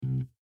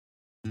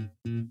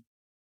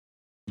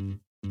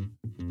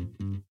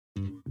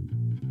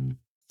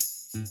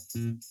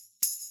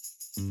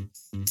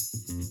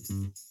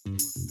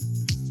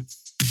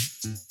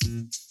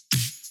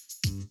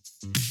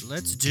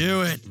Let's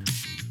do it.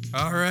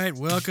 All right,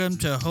 welcome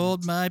to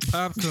Hold My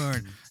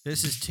Popcorn.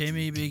 This is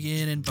Timmy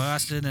Begin in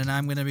Boston, and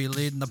I'm going to be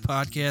leading the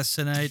podcast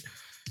tonight.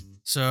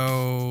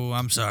 So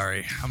I'm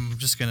sorry.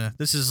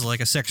 This is like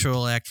a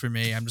sexual act for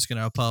me. I'm just going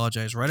to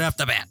apologize right off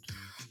the bat.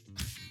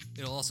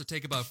 It'll also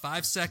take about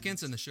 5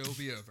 seconds, and the show will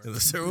be over. The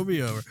show will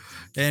be over.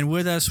 And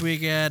with us, we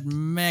got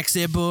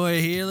Maxie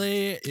Boy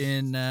Healy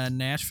in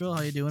Nashville.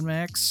 How you doing,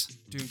 Max?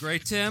 Doing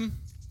great, Tim.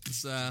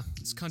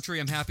 This country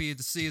I'm happy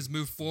to see has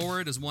moved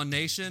forward as one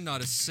nation,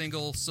 not a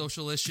single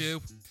social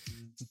issue.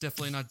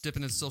 Definitely not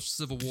dipping into social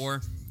civil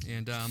war.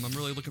 And I'm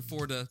really looking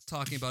forward to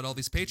talking about all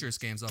these Patriots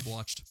games I've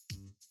watched.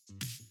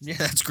 Yeah,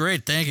 that's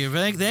great. Thank you.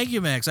 Thank you,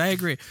 Max. I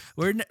agree.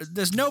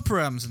 There's no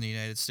problems in the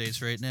United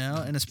States right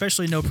now, and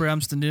especially no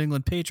problems with the New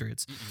England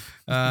Patriots.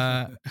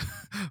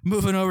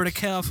 Moving over to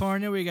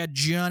California, we got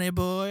Johnny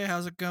Boy.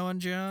 How's it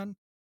going, John?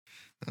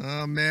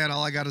 Oh, man,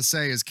 all I got to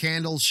say is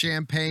candles,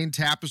 champagne,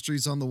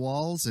 tapestries on the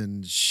walls,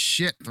 and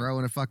shit,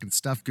 throwing a fucking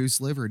stuffed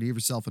goose liver and eat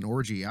yourself an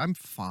orgy. I'm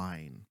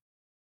fine.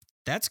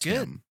 That's good.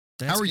 Tim.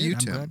 That's How are good. you, I'm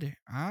Tim? glad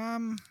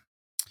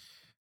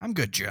I'm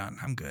good, John.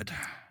 I'm good.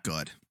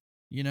 Good.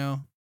 You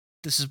know,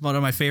 this is one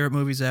of my favorite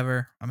movies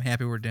ever. I'm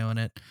happy we're doing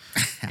it.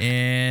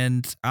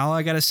 And all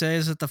I got to say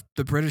is that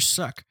the British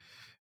suck.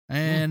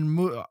 And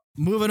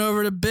moving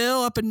over to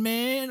Bill up in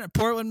Maine,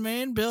 Portland,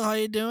 Maine. Bill, how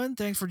you doing?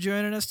 Thanks for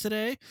joining us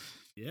today.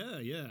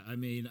 Yeah. I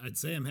mean, I'd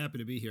say I'm happy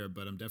to be here,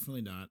 but I'm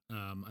definitely not.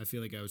 I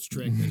feel like I was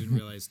tricked. I didn't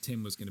realize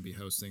Tim was going to be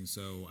hosting,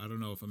 so I don't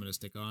know if I'm going to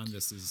stick on.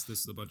 This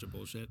is a bunch of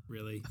bullshit,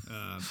 really.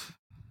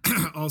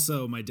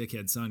 Also, my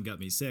dickhead son got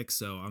me sick,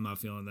 so I'm not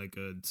feeling that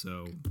good.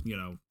 So,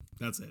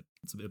 that's it.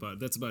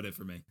 That's about it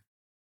for me.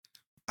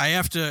 I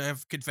have to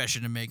have a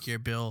confession to make here,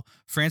 Bill.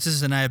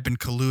 Francis and I have been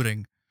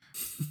colluding,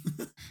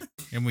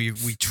 and we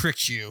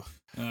tricked you.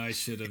 I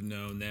should have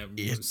known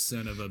that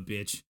son of a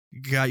bitch.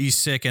 Got you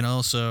sick, and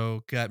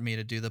also got me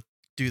to do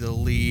the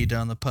lead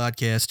on the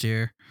podcast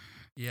here.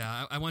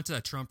 Yeah, I went to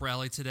a Trump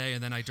rally today,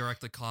 and then I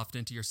directly coughed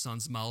into your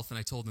son's mouth, and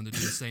I told him to do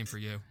the same for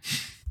you.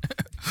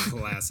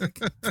 Classic.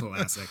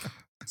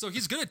 So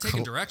he's good at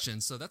taking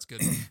directions, so that's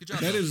good. Good job.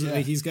 That Bill. is,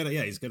 he's got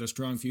a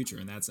strong future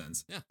in that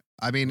sense. Yeah.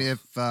 I mean,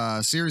 if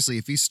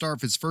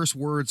his first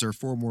words are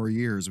 4 more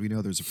years, we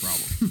know there's a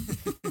problem.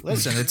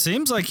 Listen, it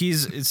seems like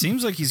he's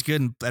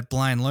good at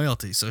blind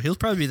loyalty, so he'll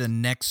probably be the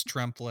next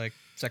Trump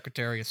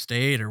Secretary of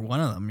State or one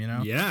of them. You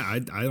know? Yeah,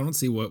 I don't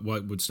see what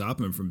would stop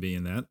him from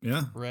being that.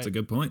 Yeah, Right. That's a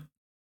good point.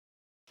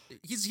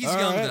 He's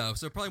young, though,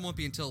 so it probably won't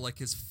be until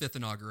his 5th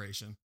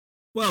inauguration.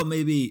 Well,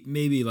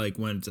 maybe like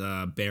when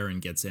Barron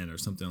gets in or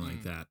something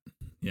like that.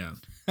 Yeah.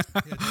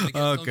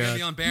 Don't get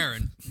me on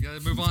Barron. You gotta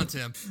move on,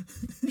 Tim.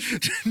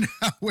 No,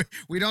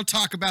 we don't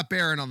talk about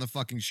Barron on the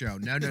fucking show.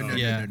 No.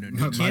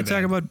 You can't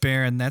talk about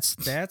Barron. That's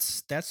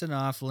an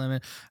off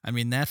limit. I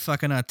mean, that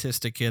fucking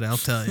autistic kid, I'll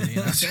tell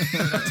you.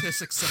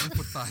 Autistic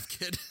 7'5"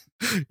 kid.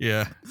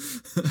 Yeah.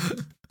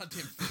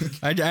 Goddamn freak.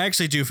 I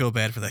actually do feel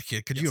bad for that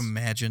kid. Could you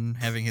imagine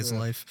having his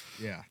life?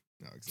 Yeah.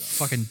 No,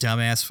 exactly. Fucking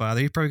dumbass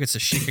father. He probably gets the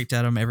shit kicked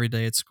out of him every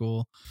day at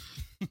school.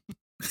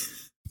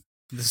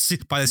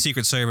 By the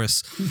Secret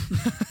Service. Can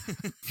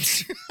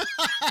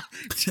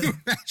you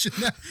imagine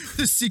that?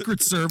 The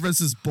Secret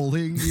Service is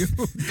bullying you.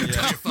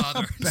 Tell your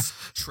father.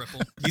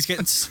 Triple. He's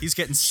getting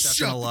stuck in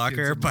Shove a the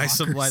locker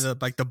kids in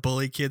by the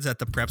bully kids at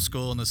the prep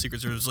school, and the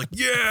Secret Service is like,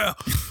 yeah,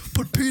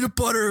 put peanut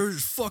butter in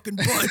his fucking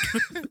butt.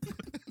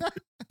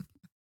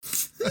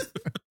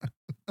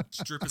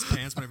 Just drip his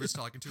pants whenever he's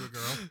talking to a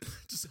girl.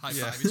 Just high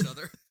five each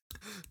other.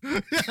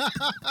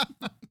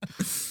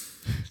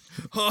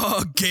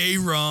 Oh, gay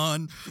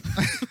Ron.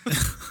 Can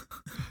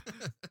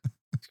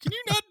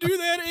you not do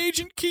that,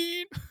 Agent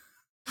Keen?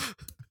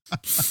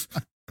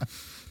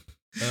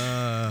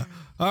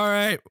 All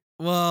right.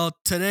 Well,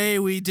 today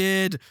we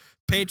did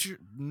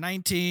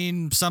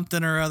 19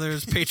 something or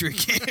others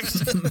Patriot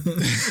games.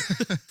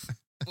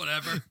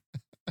 Whatever.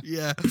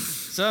 Yeah.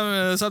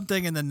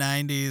 Something in the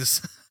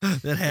 90s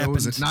that happened. What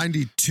was it?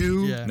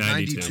 92? Yeah.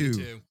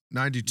 92.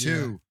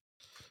 92.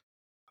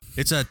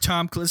 It's a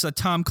Tom Clancy,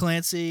 Tom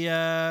Clancy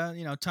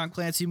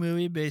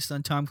movie based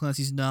on Tom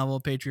Clancy's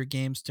novel Patriot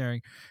Games,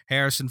 starring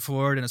Harrison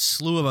Ford and a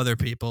slew of other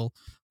people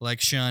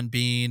like Sean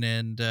Bean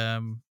and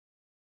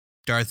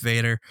Darth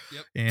Vader.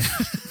 Yep. And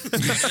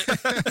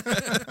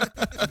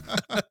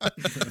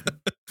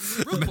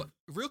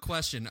Real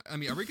question. I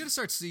mean, are we going to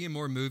start seeing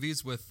more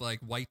movies with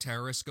white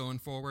terrorists going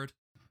forward?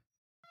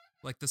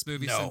 Like this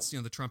movie, No. since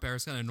the Trump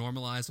era's kind of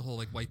normalized the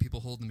whole white people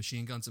holding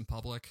machine guns in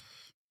public.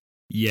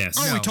 Yes.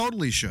 Oh, No. we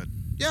totally should.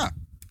 Yeah.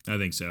 I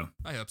think so.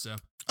 I hope so.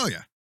 Oh,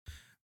 yeah.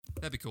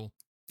 That'd be cool.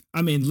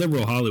 I mean,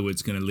 liberal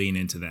Hollywood's going to lean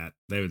into that.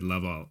 They would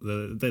love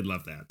they'd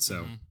love that.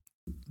 So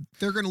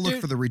They're going to look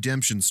Dude. for the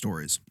redemption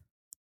stories.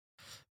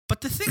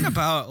 But the thing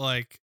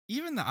about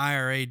even the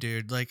IRA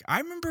dude, I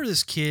remember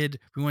this kid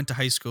we went to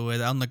high school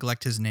with. I'll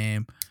neglect his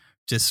name.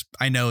 Just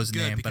I know his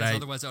Good, name, because but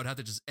otherwise I would have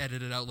to just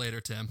edit it out later,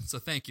 Tim. So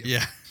thank you.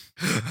 Yeah.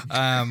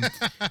 I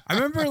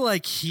remember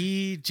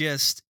he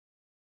just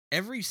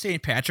every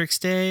St. Patrick's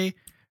Day,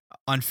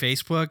 on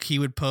Facebook, he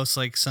would post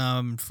like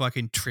some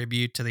fucking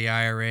tribute to the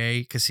IRA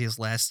because his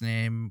last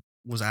name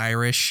was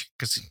Irish.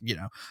 Because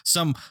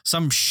some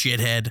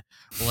shithead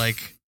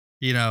like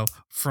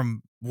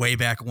from way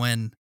back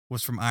when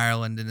was from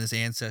Ireland in his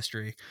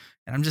ancestry,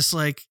 and I'm just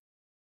like,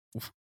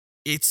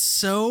 it's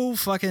so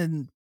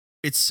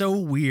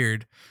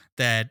weird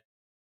that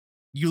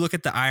you look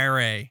at the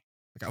IRA,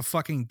 like a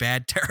fucking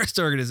bad terrorist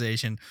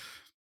organization,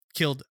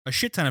 killed a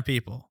shit ton of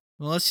people.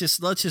 Well, let's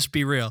just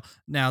be real.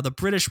 Now the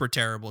British were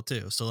terrible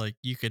too, so like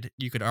you could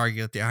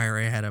argue that the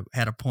IRA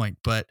had a point,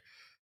 but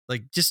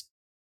like just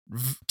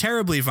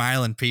terribly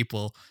violent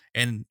people,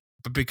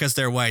 but because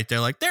they're white, they're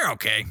like they're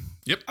okay.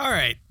 Yep. All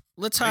right,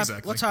 let's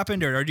hop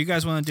into it. Or do you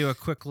guys want to do a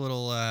quick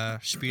little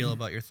spiel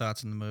about your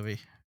thoughts in the movie?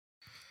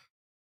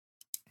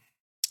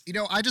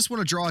 I just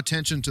want to draw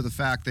attention to the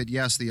fact that,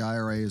 yes, the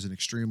IRA is an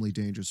extremely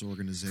dangerous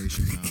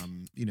organization,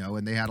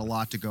 and they had a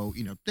lot to go,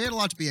 they had a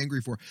lot to be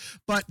angry for.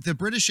 But the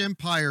British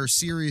Empire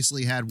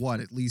seriously had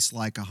at least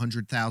like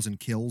 100,000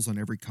 kills on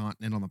every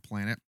continent on the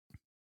planet.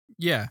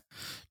 Yeah.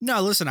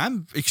 No, listen,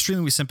 I'm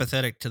extremely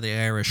sympathetic to the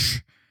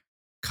Irish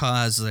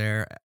cause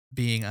there,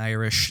 being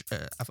Irish,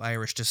 of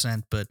Irish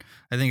descent, but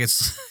I think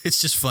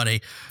it's just funny,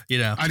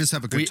 I just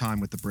have a good time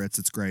with the Brits.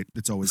 It's great.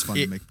 It's always fun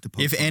to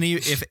poke fun.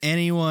 If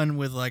anyone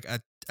with like a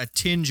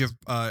tinge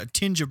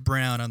of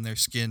brown on their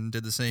skin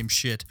did the same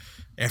shit,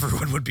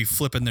 everyone would be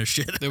flipping their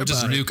shit. They would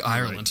just nuke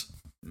Ireland.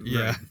 Right.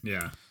 Yeah.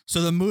 Yeah.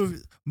 So the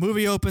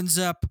movie opens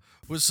up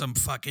with some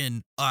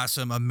fucking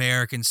awesome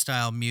American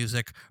style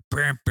music,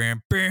 bam,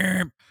 bam,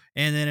 bam,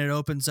 and then it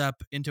opens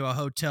up into a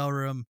hotel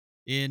room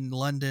in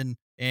London,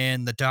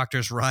 and the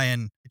doctors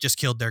Ryan just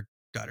killed their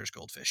daughter's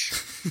goldfish.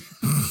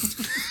 We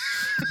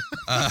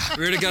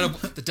already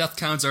got the death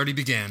counts already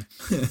began.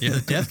 Yeah,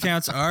 the death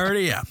count's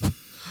already up.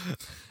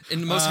 In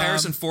the most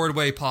Harrison Ford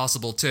way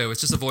possible, too.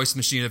 It's just a voice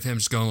machine of him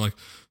just going like,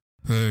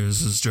 "Hey,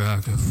 this is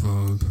Jack.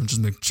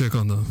 Just check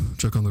on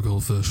the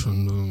goldfish."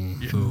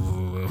 And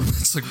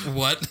it's like,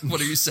 what? What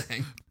are you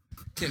saying?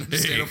 Can't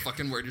understand a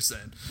fucking word you're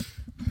saying.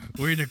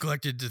 We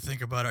neglected to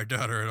think about our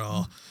daughter at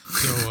all.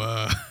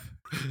 So,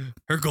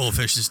 her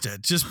goldfish is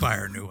dead. Just buy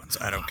her new ones.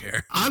 I don't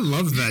care. I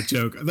love that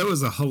joke. That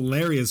was a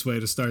hilarious way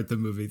to start the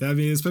movie. I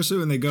mean, especially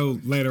when they go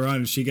later on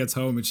and she gets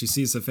home and she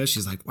sees the fish.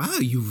 She's like, "Wow,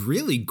 you've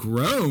really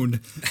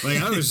grown."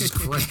 Like, I was just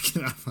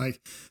cracking up.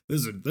 Like,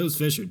 those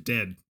fish are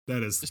dead.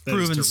 That is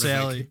proven is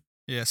Sally.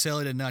 Yeah,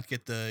 Sally did not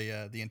get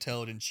the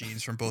intelligence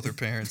genes from both her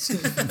parents.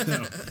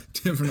 No,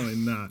 definitely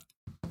not.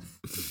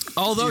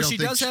 Although she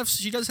does have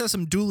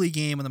some dually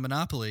game in the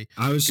Monopoly.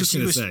 I was just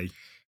gonna say.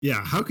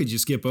 Yeah, how could you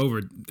skip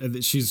over?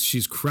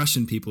 She's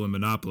crushing people in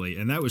Monopoly,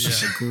 and that was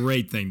just a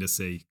great thing to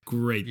see.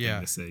 Great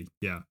thing to see.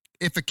 Yeah.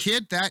 If a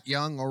kid that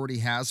young already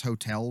has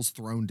hotels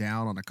thrown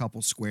down on a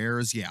couple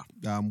squares,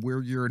 where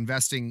you're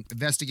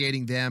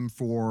investigating them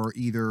for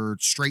either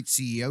straight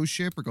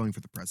CEO-ship or going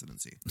for the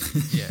presidency.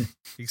 Yeah,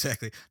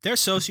 exactly. They're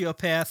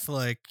sociopath,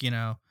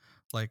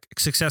 like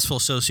successful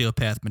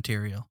sociopath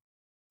material.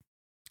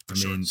 I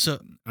mean,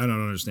 I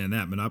don't understand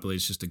that. Monopoly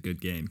is just a good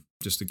game.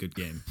 Just a good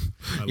game.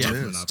 I love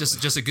Monopoly.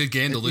 Just a good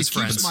game to lose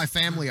friends. It keeps my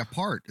family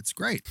apart. It's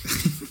great.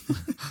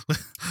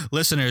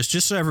 Listeners,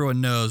 just so everyone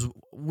knows,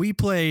 we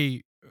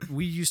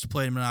used to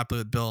play Monopoly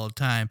with Bill all the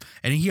time,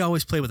 and he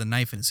always played with a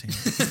knife in his hand.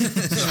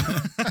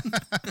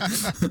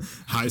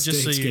 High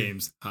stakes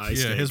games. High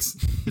stakes.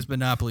 His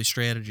Monopoly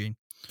strategy.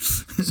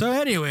 So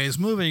anyways,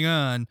 moving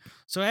on.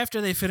 So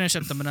after they finish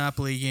up the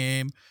Monopoly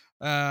game,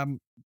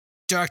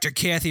 Dr.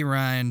 Kathy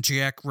Ryan,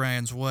 Jack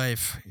Ryan's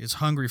wife, is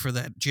hungry for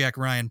that Jack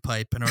Ryan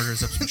pipe and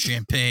orders up some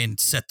champagne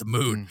to set the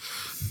mood.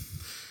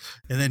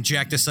 And then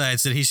Jack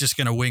decides that he's just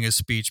going to wing his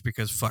speech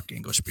because fuck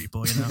English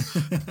people,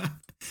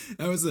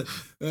 That was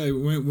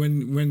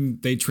when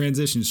they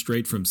transitioned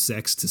straight from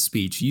sex to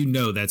speech.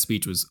 That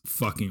speech was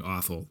fucking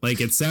awful. Like,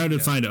 it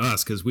sounded fine to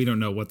us because we don't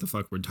know what the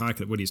fuck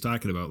what he's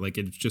talking about. Like,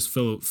 it's just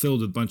filled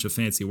with a bunch of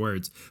fancy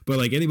words. But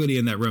like, anybody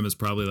in that room is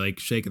probably like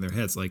shaking their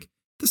heads like,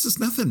 this is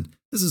nothing.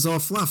 This is all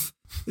fluff.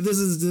 This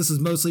is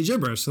mostly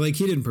gibberish. Like,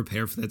 he didn't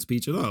prepare for that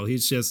speech at all.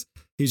 He's just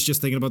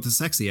thinking about the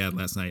sex he had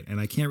last night, and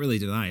I can't really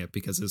deny it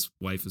because his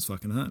wife is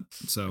fucking hot.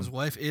 So his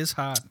wife is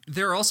hot.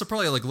 They're also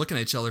probably like looking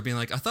at each other, being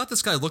like, "I thought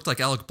this guy looked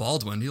like Alec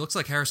Baldwin. He looks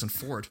like Harrison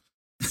Ford."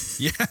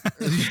 Yeah.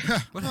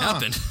 What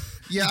happened?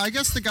 Yeah, I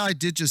guess the guy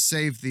did just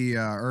save be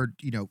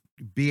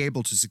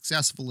able to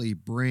successfully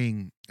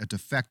bring a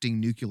defecting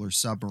nuclear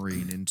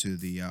submarine into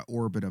the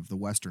orbit of the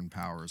Western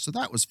powers. So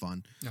that was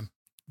fun. Yeah.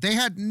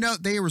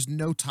 There was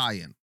no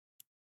tie-in,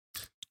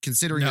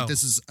 considering that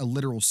this is a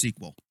literal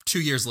sequel.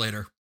 2 years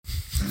later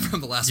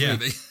from the last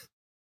movie.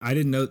 I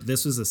didn't know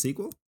this was a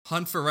sequel.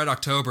 Hunt for Red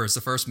October is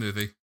the first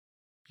movie.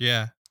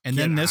 Yeah. And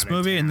then this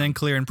movie, and then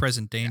Clear and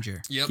Present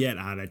Danger. Yep. Get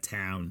out of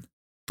town.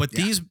 But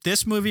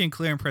this movie and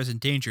Clear and Present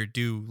Danger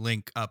do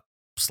link up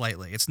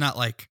slightly. It's not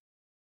like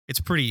it's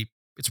pretty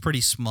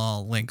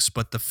small links,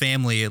 but the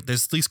family,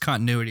 there's at least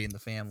continuity in the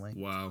family.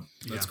 Wow,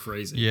 that's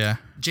crazy. Yeah.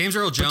 James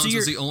Earl Jones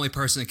was the only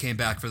person that came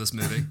back for this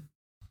movie.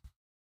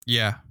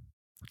 Yeah.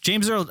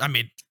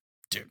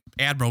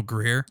 Admiral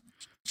Greer.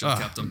 Should have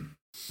kept him.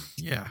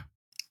 Yeah.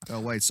 Oh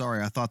wait,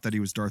 sorry. I thought that he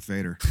was Darth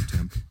Vader,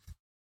 Tim.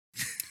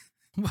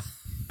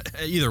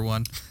 Either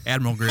one.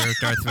 Admiral Greer,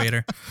 Darth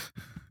Vader.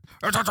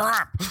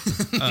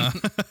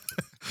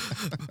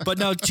 But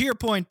no, to your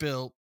point,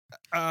 Bill,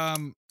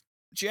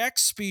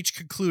 Jack's speech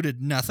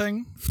concluded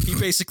nothing. He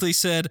basically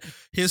said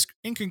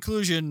in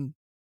conclusion,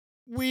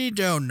 we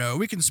don't know.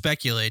 We can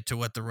speculate to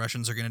what the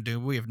Russians are going to do.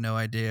 We have no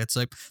idea. It's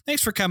like,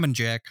 thanks for coming,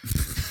 Jack.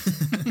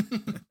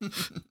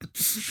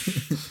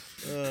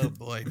 Oh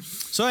boy.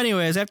 So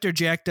anyways, after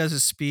Jack does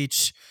his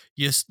speech,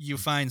 you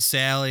find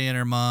Sally and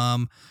her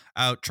mom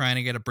out trying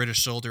to get a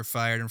British soldier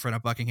fired in front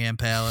of Buckingham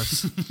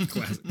Palace.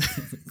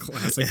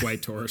 Classic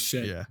white Taurus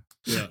shit. Yeah.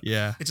 Yeah.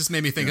 Yeah. It just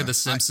made me think of The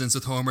Simpsons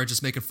with Homer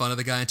just making fun of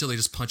the guy until they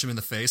just punch him in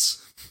the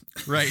face.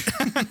 Right.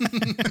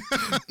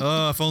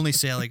 Oh, if only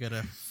Sally got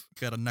a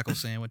knuckle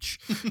sandwich.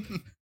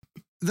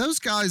 Those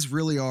guys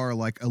really are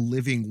like a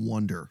living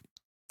wonder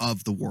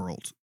of the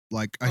world.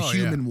 Like a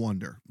human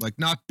wonder. Like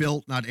not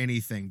built, not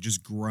anything,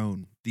 just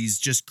grown. These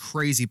just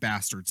crazy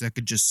bastards that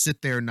could just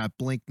sit there, not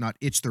blink, not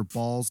itch their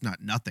balls, not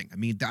nothing. I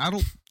mean,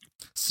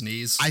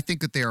 Sneeze. I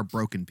think that they are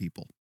broken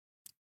people.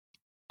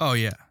 Oh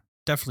yeah.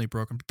 Definitely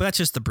broken. But that's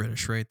just the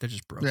British, right? They're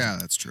just broken. Yeah,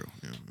 that's true.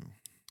 Yeah.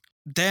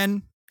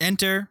 Then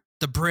enter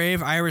the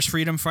brave Irish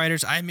freedom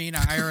fighters. I mean,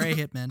 IRA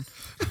hitmen.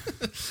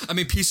 I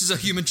mean, pieces of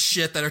human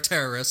shit that are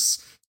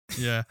terrorists.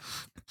 Yeah.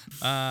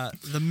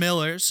 The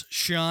Millers,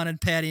 Sean and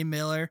Patty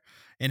Miller,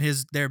 and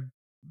their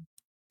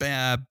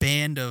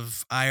band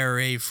of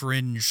IRA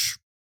fringe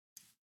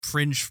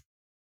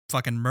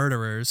fucking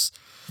murderers.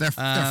 They're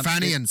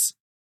Fenians.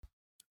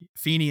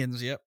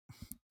 Fenians, yep.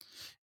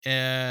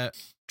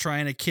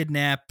 Trying to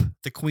kidnap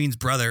the Queen's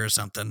brother or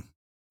something,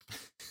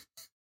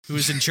 who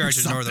is in charge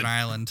of Northern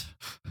Ireland.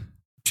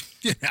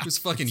 Yeah. Who's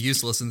fucking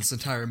useless in this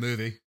entire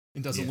movie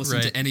and doesn't listen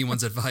to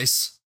anyone's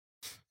advice.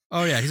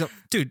 Oh yeah,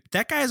 dude.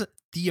 That guy's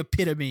the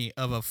epitome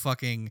of a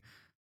fucking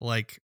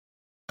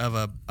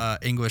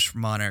English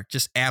monarch.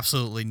 Just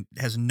absolutely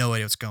has no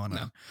idea what's going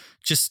on.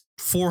 Just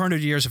 400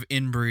 years of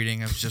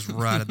inbreeding have just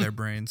rotted their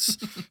brains.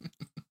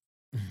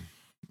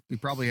 He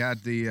probably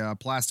had the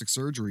plastic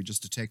surgery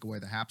just to take away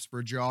the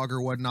Habsburg jog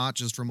or whatnot,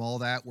 just from all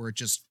that, where it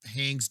just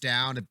hangs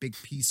down a big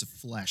piece of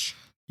flesh.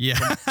 Yeah.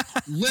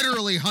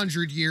 Literally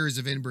 100 years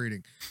of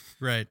inbreeding.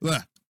 Right.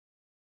 Ugh.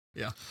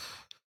 Yeah.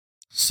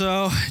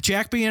 So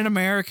Jack being an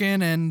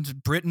American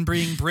and Britain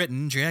being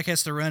Britain, Jack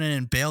has to run in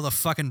and bail the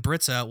fucking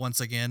Brits out once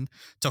again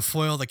to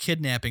foil the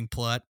kidnapping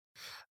plot.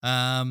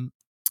 And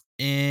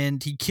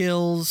he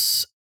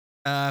kills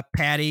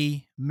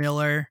Patty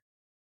Miller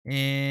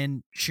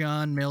and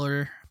Sean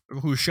Miller,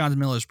 who's Sean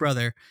Miller's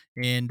brother.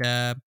 And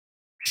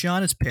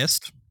Sean is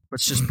pissed.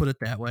 Let's just put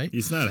it that way.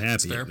 He's not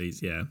happy, at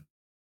least, yeah.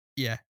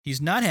 Yeah, he's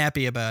not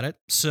happy about it.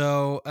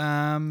 So,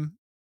 and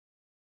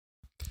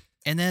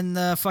then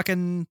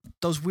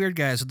those weird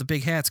guys with the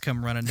big hats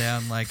come running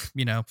down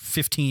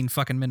 15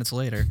 fucking minutes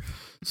later.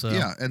 So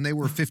yeah, and they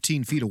were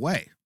 15 feet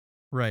away.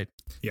 Right.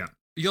 Yeah.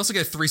 You also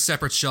get 3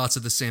 separate shots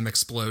of the same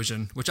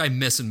explosion, which I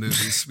miss in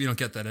movies. We don't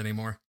get that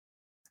anymore.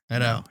 I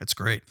know. It's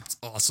great. It's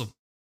awesome.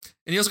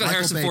 And you also got Michael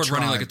Harrison Bay Ford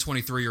running tried. like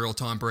a 23-year-old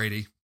Tom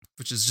Brady,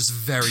 which is just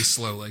very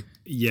slowly.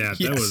 Yeah,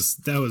 Yes.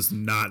 that was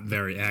not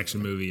very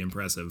action movie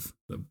impressive.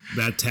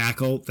 That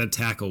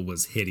tackle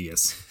was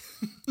hideous.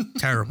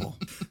 Terrible.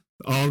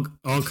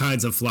 All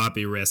kinds of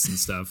floppy wrists and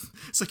stuff.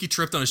 It's like he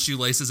tripped on his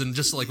shoelaces and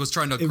just was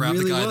trying to grab the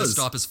really guy to was.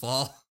 stop his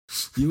fall.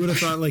 You would have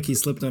thought he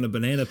slipped on a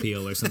banana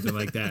peel or something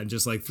like that and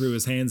just threw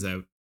his hands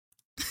out.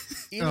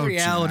 In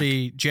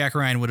reality, Jack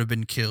Ryan would have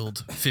been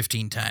killed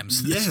 15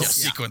 times in this whole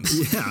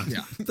sequence. Yeah.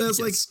 Yeah.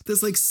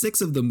 There's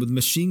 6 of them with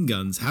machine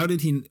guns. How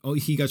did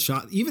he got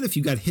shot? Even if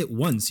you got hit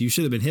once, you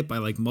should have been hit by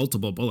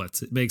multiple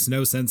bullets. It makes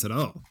no sense at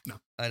all. No.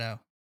 I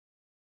know.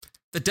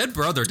 The dead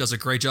brother does a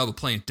great job of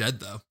playing dead,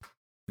 though.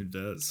 It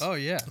does. Oh,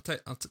 yeah.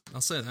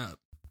 I'll say that.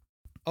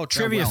 Oh,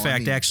 trivia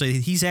fact,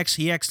 actually, he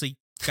actually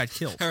got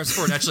killed. Harrison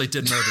Ford actually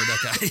did murder that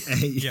guy.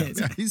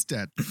 Yeah, he's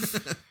dead.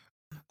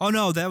 Oh,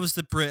 no, that was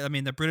the Brit. I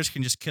mean, the British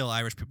can just kill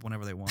Irish people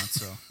whenever they want,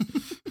 so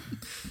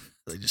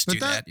they just But do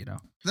that, you know.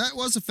 That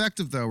was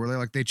effective though,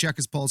 where they check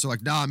his pulse. They're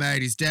like, "Nah,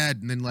 mate, he's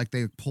dead." And then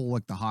they pull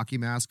the hockey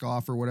mask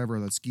off or whatever,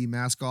 the ski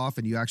mask off,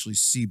 and you actually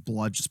see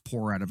blood just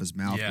pour out of his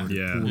mouth. Yeah. Where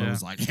Yeah. Pula Yeah.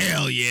 was like,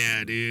 "Hell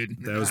yeah,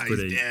 dude! That was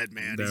pretty. He's dead,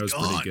 man. That He's was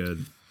gone." pretty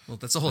good. Well,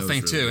 that's the whole That was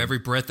thing, really too. good. Every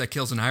Brit that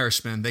kills an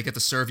Irishman, they get to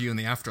serve you in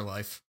the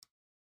afterlife.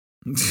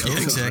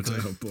 exactly.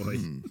 Oh boy.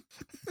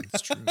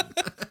 That's true.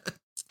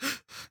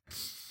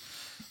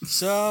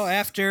 So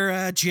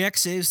after Jack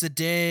saves the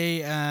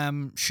day,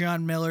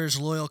 Sean Miller's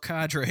loyal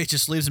cadre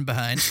just leaves him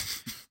behind.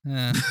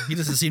 He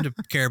doesn't seem to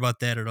care about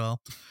that at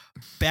all.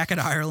 Back in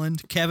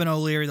Ireland, Kevin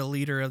O'Leary, the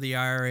leader of the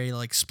IRA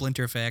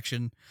splinter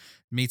faction,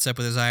 meets up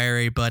with his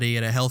IRA buddy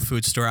at a health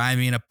food store. I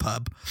mean, a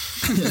pub.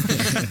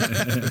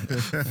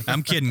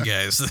 I'm kidding,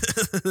 guys.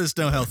 There's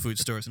no health food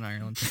stores in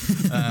Ireland.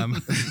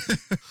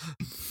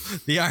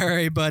 The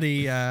IRA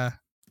buddy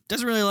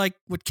doesn't really like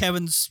what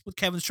Kevin's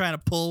trying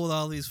to pull with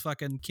all these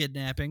fucking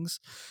kidnappings.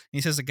 He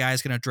says the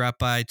guy's gonna drop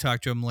by, talk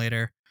to him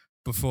later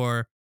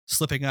before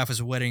slipping off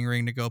his wedding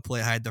ring to go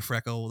play hide the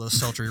freckle with a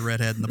sultry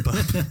redhead in the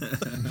pub.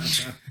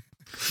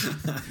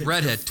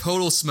 Redhead,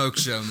 total smoke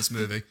show in this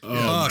movie. Oh,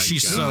 my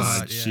she's so God,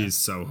 hot, yeah. She's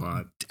so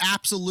hot.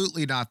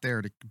 Absolutely not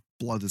there to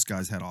blow this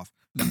guy's head off.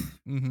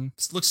 Mm-hmm.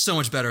 Looks so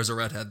much better as a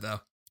redhead, though.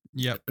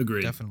 Yep,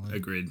 Agreed. definitely.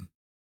 Agreed.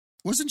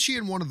 Wasn't she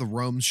in one of the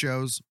Rome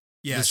shows?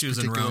 Yeah, This she was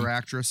in particular Rome.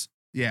 actress.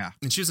 Yeah.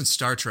 And she was in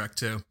Star Trek,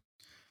 too,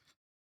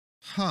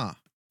 Huh.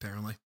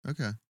 apparently.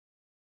 Okay.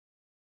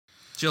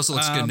 She also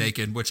looks good Um,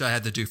 naked, which I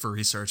had to do for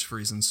research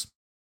reasons.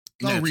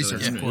 Oh, Naturally.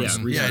 research, of course.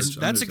 Yeah, research,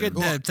 that's a good.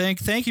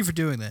 understandable. Thank you for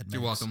doing that.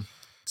 You're Max. welcome.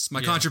 It's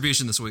my Yeah.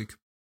 contribution this week.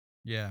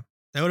 Yeah,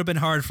 that would have been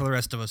hard for the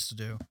rest of us to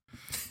do.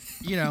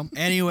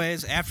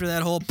 Anyways, after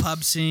that whole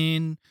pub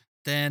scene,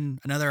 then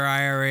another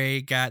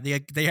IRA guy,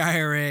 the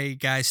IRA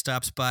guy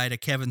stops by to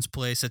Kevin's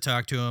place to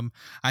talk to him.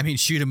 I mean,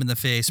 shoot him in the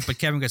face, but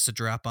Kevin gets the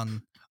drop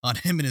on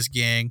him and his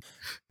gang.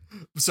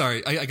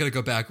 Sorry, I got to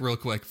go back real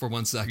quick for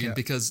 1 second Yeah.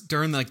 because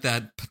during like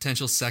that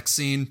potential sex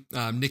scene,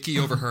 Nikki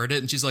overheard it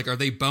and she's like, "Are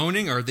they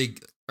boning? Or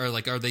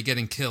are they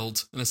getting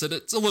killed?" And I said,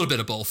 "It's a little bit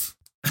of both."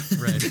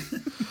 Right.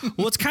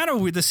 Well, it's kind of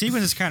weird. The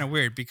sequence is kind of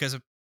weird because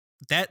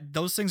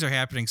those things are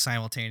happening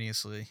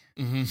simultaneously.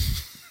 Mm-hmm.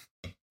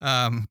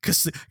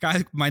 Because the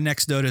guy, my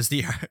next note is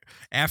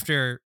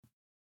after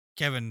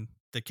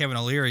the Kevin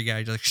O'Leary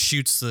guy like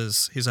shoots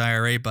his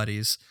IRA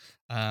buddies,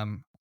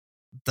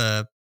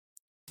 the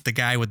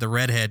guy with the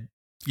redhead,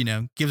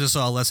 gives us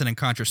all a lesson in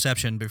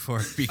contraception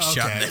before being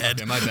shot in the head.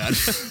 Okay, my bad.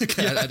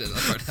 Okay, I did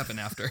that part happen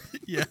after.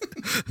 Yeah.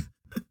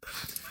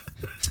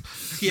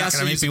 He Not asked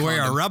gonna to make use me a wear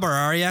a condom. rubber,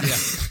 are you?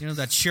 Yeah.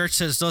 That church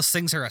says those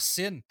things are a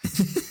sin.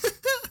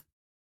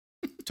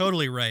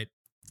 Totally right.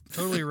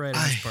 Totally right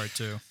on this part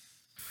too.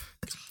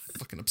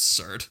 Fucking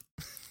absurd.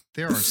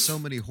 There are so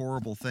many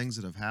horrible things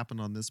that have happened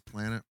on this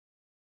planet.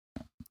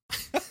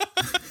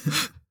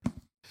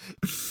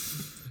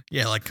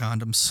 Yeah, like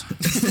condoms.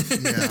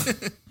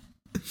 Yeah.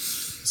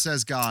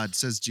 Says God,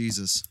 says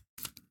Jesus,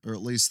 or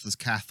at least the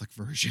Catholic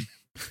version.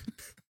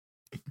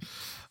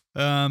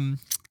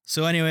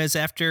 So, anyways,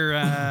 after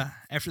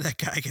that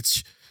guy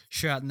gets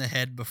shot in the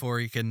head before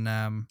he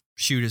can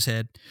shoot his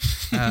head,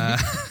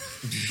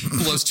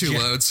 Blows two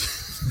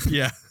loads.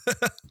 yeah,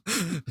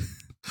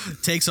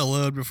 takes a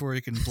load before he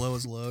can blow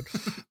his load.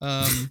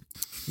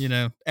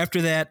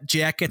 After that,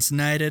 Jack gets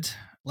knighted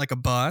like a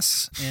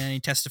boss, and he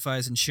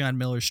testifies in Sean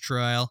Miller's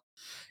trial.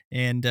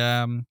 And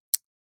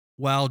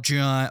while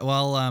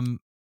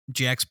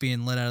Jack's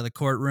being let out of the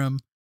courtroom,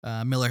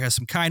 Miller has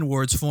some kind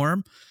words for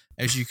him,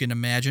 as you can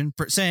imagine,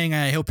 saying,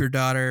 "I hope your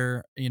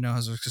daughter,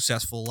 has a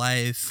successful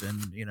life,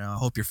 and I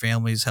hope your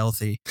family's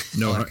healthy."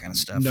 No all that hard, kind of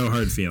stuff. No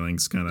hard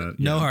feelings, kind of.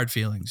 No hard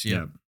feelings.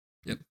 Yeah.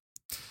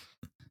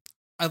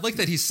 I like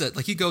that he said,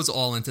 like, he goes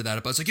all into that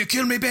about, it's like, "You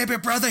killed me, baby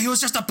brother. He was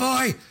just a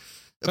boy.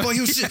 A boy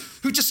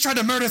who just tried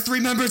to murder 3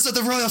 members of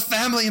the royal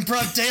family in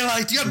broad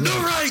daylight. You have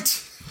no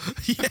right.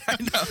 Yeah, I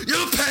know.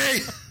 You'll pay."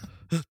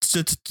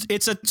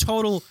 It's a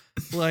total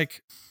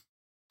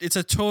it's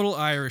a total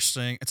Irish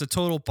thing. It's a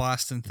total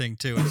Boston thing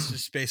too. It's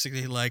just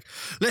basically like,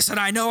 "Listen,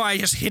 I know I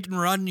just hit and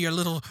run your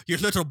little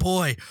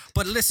boy,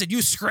 but listen,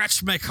 you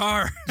scratched my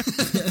car.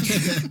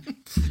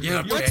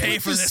 You'll pay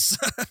for this."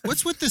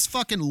 What's with this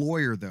fucking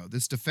lawyer, though?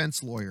 This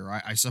defense lawyer,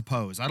 I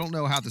suppose. I don't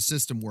know how the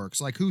system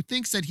works. Like, who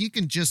thinks that he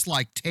can just,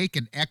 take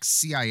an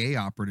ex-CIA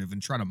operative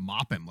and try to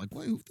mop him? Like,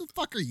 who the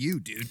fuck are you,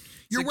 dude?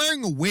 You're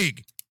wearing a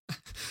wig.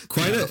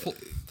 Quite a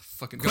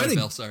Fucking quite go a-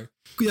 Bill, sorry.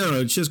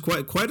 it's just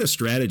quite a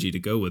strategy to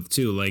go with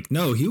too. Like,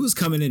 no, he was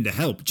coming in to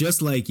help,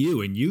 just like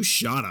you, and you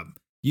shot him.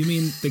 You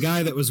mean the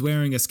guy that was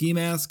wearing a ski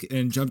mask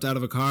and jumped out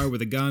of a car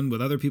with a gun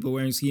with other people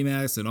wearing ski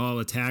masks and all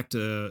attacked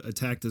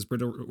his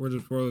British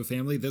royal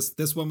family?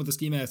 This one with the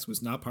ski mask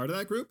was not part of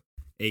that group?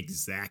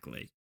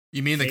 Exactly.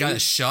 You mean the guy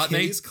that shot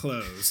me? Case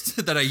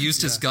closed. That I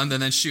used his gun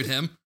and then shoot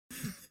him?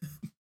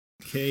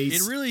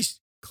 Case It really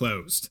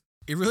closed.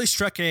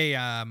 struck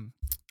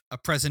a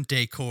present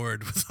day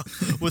chord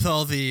with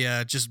all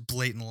the just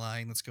blatant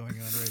lying that's going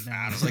on right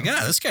now. It's like,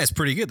 this guy's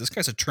pretty good. This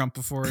guy's a Trump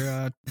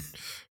before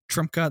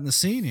Trump got in the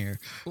scene here.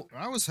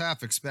 I was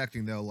half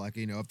expecting, though,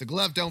 if the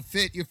glove don't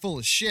fit, you're full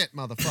of shit,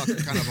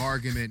 motherfucker, kind of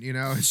argument,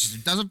 It's just,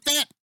 it doesn't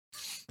fit.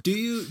 Do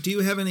you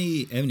have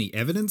any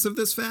evidence of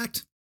this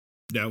fact?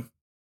 No.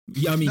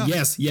 Yeah, I mean, No.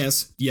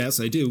 yes,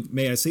 I do.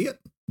 May I see it?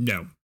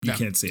 No, you No.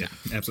 can't see it.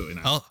 Absolutely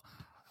not.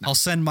 I'll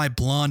send my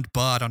blonde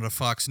bot onto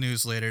Fox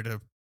News later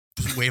to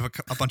wave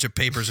a bunch of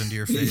papers into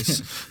your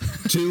face.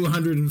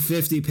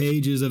 250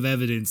 pages of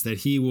evidence that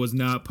he was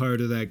not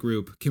part of that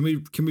group. Can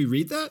we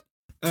read that?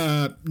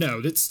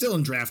 No, it's still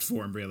in draft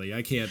form, really.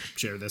 I can't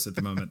share this at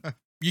the moment.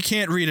 You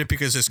can't read it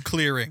because it's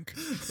clear ink,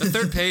 The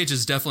third page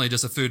is definitely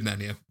just a food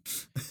menu.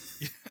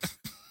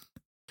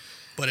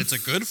 but it's a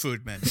good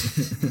food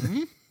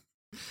menu.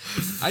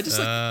 I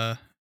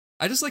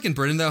just like in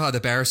Britain though how the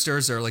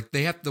barristers are like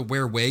they have to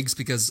wear wigs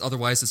because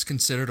otherwise it's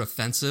considered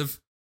offensive.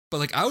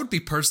 But I would be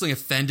personally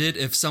offended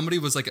if somebody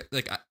was like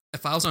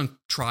if I was on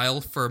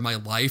trial for my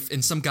life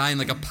and some guy in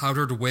a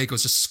powdered wig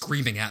was just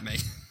screaming at me.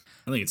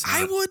 I think it's I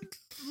hot. would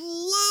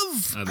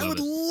would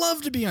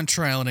love to be on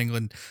trial in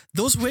England.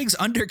 Those wigs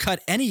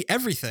undercut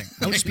everything.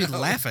 I would just be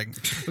laughing.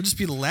 I would just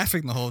be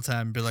laughing the whole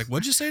time and be like,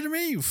 "What'd you say to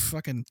me? You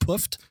fucking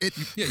puffed." It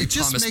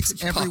just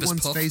makes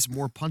everyone's face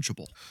more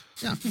punchable.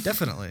 Yeah,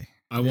 definitely.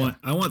 I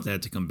want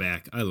that to come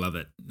back. I love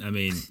it. I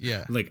mean,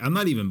 yeah. Like, I'm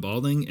not even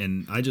balding,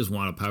 and I just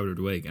want a powdered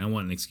wig. I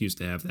want an excuse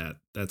to have that.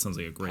 That sounds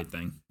like a great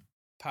thing.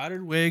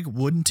 Powdered wig,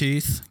 wooden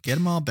teeth, get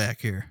them all back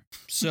here.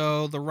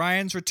 So the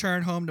Ryans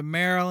return home to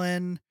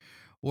Maryland,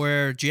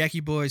 where Jackie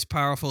Boy's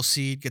powerful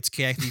seed gets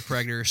Kathy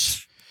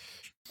preggers.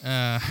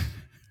 But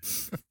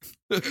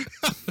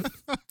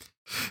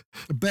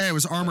it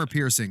was armor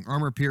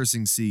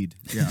piercing seed.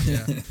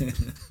 Yeah.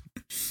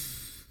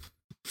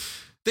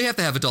 They have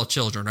to have adult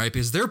children, right?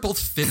 Because they're both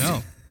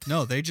 50.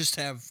 No, they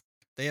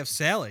have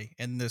Sally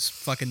and this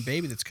fucking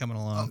baby that's coming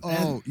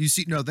along. You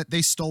see, no, that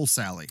they stole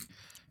Sally.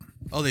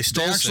 Oh, they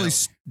stole Sally.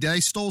 They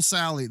stole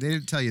Sally. They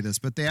didn't tell you this,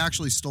 but they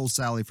actually stole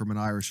Sally from an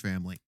Irish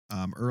family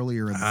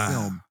earlier in the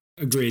film.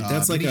 Agreed.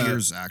 That's like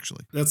years,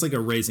 actually. That's like a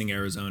Raising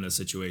Arizona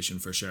situation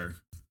for sure.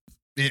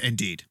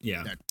 Indeed.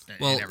 Yeah.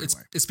 Well,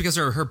 it's because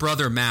her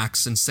brother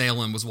Max in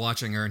Salem was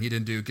watching her and he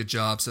didn't do a good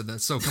job. So a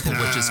couple of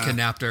witches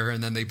kidnapped her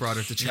and then they brought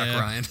her to Chuck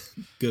Ryan.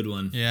 Good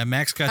one. Yeah,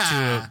 Max got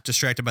too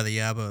distracted by the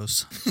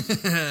Yabos.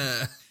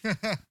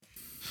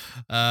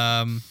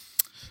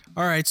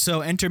 All right,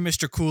 so enter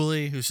Mr.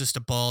 Cooley, who's just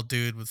a bald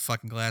dude with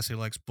fucking glasses who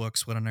likes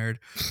books. What a nerd.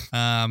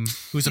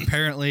 Who's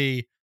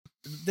apparently...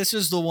 This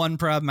is the one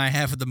problem I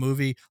have with the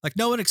movie. Like,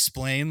 no one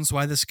explains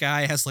why this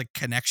guy has, like,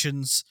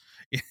 connections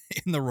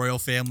in the royal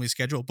family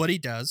schedule, but he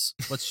does.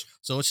 Let's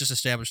just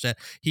establish that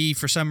he,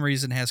 for some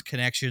reason, has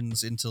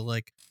connections into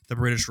like the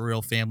British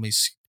royal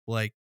family's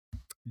like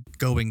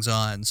goings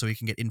on, so he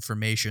can get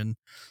information.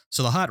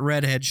 So the hot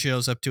redhead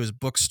shows up to his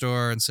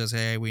bookstore and says,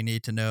 "Hey, we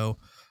need to know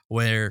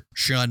where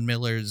Sean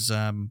Miller's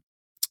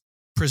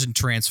prison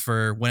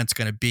transfer, when it's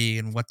going to be,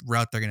 and what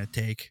route they're going to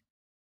take."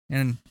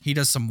 And he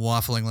does some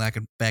waffling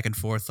back and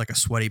forth like a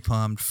sweaty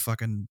palmed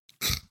fucking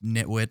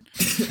nitwit,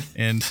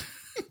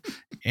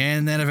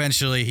 and then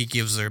eventually he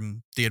gives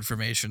them the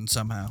information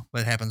somehow.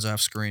 That happens off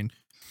screen.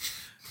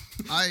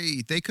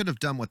 They could have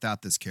done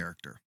without this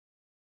character.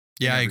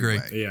 Yeah, I agree.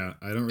 Yeah,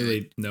 I don't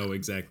really know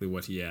exactly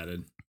what he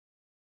added.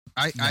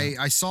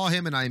 I saw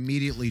him and I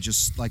immediately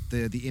just like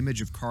the image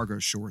of cargo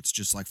shorts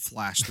just like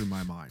flashed through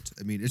my mind.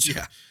 I mean, it's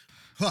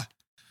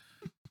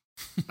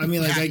I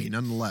mean, like,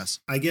 nonetheless,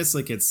 I guess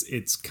like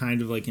it's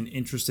kind of like an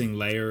interesting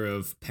layer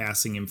of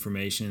passing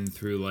information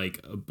through like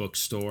a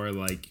bookstore,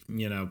 like,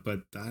 you know.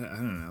 But I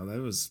don't know.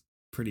 That was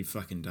pretty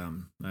fucking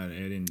dumb. I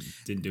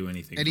didn't do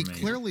anything. And he for me.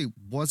 clearly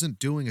wasn't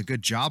doing a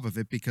good job of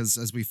it because,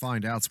 as we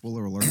find out,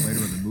 spoiler alert,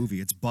 later in the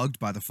movie, it's bugged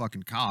by the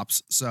fucking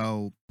cops.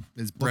 So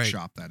his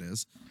bookshop, that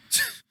is.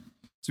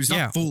 So he's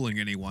not fooling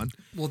anyone.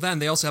 Well, then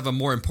they also have a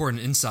more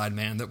important inside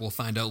man that we'll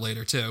find out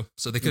later, too.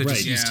 So they could have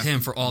just used him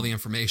for all the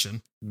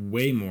information.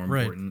 Way more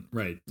important.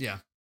 Right. Yeah.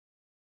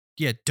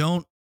 Yeah,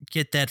 don't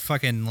get that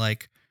fucking,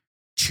 like,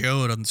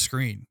 chode on the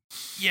screen.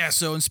 Yeah,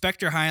 so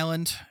Inspector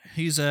Highland,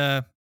 he's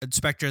a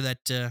inspector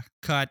that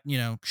caught,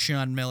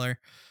 Sean Miller.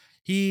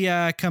 He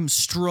comes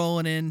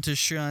strolling into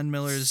Sean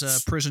Miller's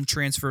prison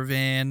transfer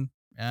van.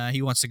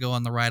 He wants to go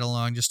on the ride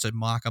along just to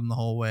mock him the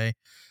whole way.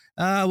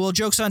 Well,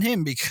 joke's on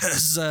him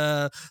because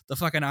the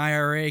fucking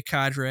IRA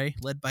cadre,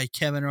 led by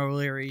Kevin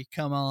O'Leary,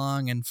 come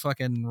along and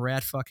fucking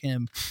rat fuck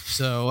him.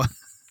 So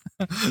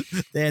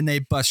then they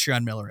bust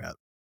Sean Miller out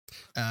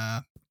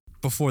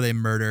before they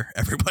murder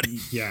everybody.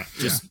 Yeah,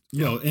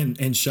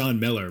 and Sean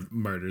Miller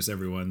murders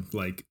everyone,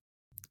 like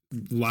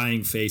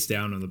lying face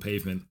down on the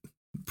pavement.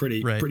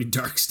 Pretty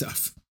dark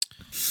stuff.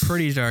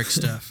 Pretty dark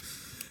stuff.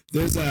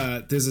 There's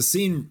a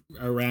scene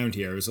around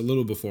here. It was a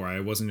little before.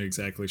 I wasn't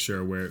exactly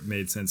sure where it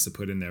made sense to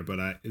put in there,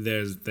 but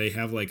they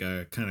have like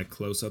a kind of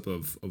close up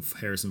of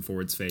Harrison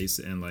Ford's face,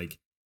 and like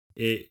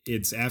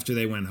it's after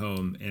they went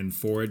home, and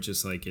Ford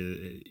just like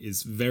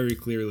is very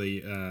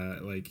clearly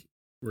like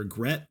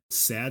regret,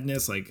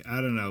 sadness, like I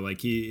don't know,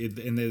 like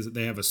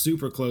they have a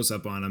super close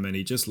up on him, and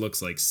he just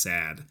looks like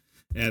sad,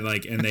 and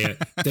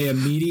they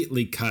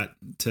immediately cut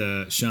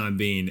to Sean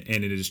Bean,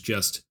 and it is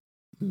just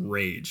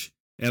rage.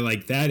 And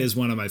like that is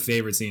one of my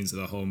favorite scenes of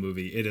the whole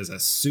movie. It is a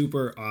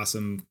super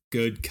awesome,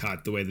 good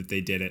cut the way that they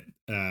did it.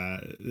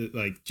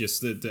 Like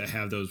just to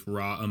have those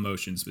raw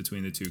emotions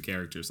between the two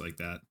characters like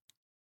that.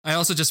 I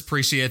also just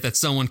appreciate that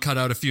someone cut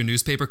out a few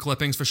newspaper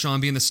clippings for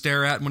Sean Bean to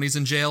stare at when he's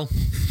in jail.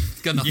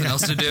 He's got nothing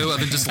else to do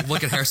other than just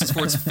look at Harrison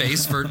Ford's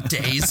face for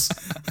days.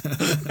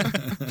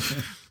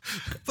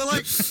 But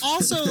like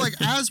also like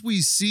as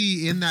we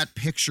see in that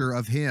picture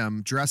of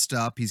him dressed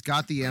up, he's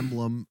got the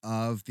emblem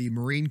of the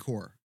Marine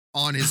Corps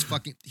on his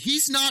fucking,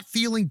 he's not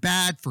feeling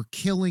bad for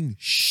killing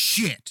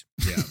shit.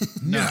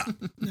 Yeah.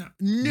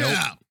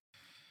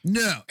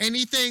 No.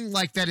 Anything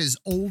like that is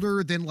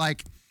older than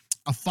like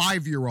a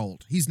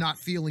 5-year-old, he's not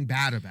feeling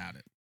bad about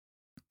it.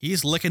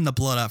 He's licking the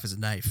blood off his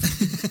knife.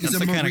 That's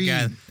the kind of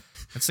guy.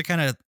 That's the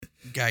kind of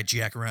guy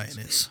Jack Ryan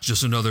is.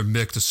 Just another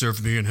Mick to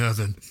serve me in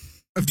heaven.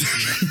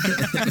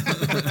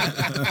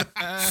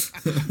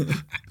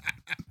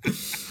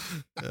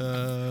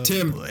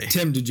 Boy.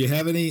 Tim, did you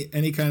have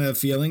any kind of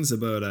feelings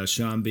about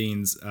Sean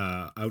Bean's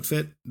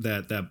outfit?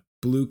 That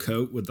blue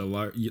coat with the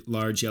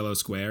large yellow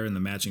square and the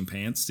matching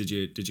pants. Did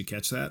you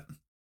catch that?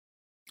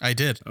 I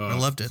did. I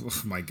loved it.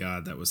 Oh my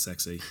god, that was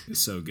sexy.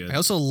 It's so good. I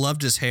also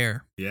loved his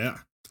hair. Yeah.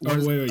 Or-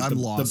 Oh wait, I'm the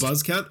lost.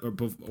 buzz cut or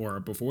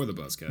before the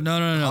buzz cut?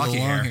 No, the Hockey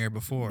long hair. hair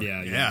before.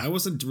 Yeah. I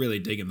wasn't really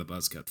digging the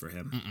buzz cut for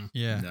him.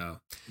 Yeah. No.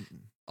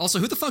 Also,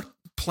 who the fuck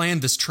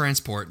planned this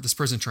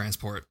prison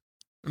transport?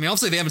 I mean,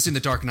 obviously they haven't seen The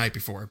Dark Knight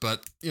before,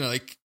 but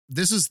like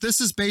This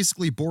is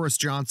basically Boris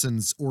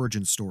Johnson's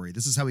origin story.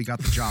 This is how he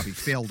got the job. He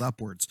failed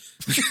upwards.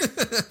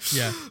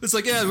 Yeah. it's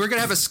like, yeah, we're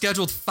gonna have a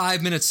scheduled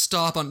 5-minute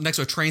stop on next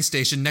to a train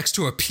station next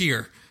to a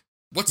pier.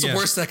 What's Yeah. the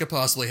worst that could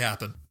possibly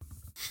happen?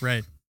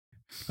 Right.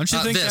 Don't you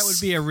think that this.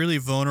 would be a really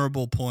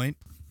vulnerable point?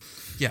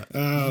 Yeah.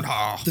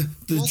 The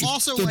Well,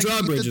 also, the like,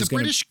 drawbridge the is gonna-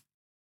 British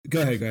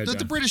Go ahead, the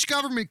John. British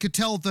government could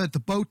tell the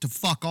boat to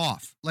fuck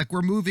off. Like,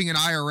 we're moving an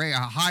IRA, a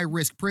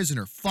high-risk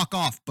prisoner. Fuck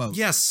off, boat.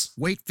 Yes.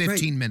 Wait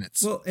 15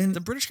 minutes. Well, and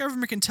The British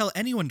government can tell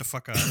anyone to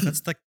fuck off.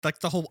 That's like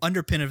the whole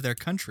underpin of their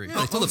country.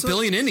 Yeah, they told Also- a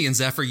billion Indians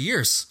that for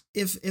years.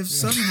 if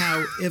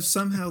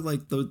somehow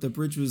like the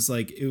bridge was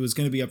like it was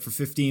going to be up for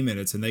 15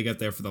 minutes and they got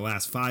there for the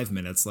last 5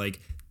 minutes, like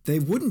they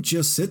wouldn't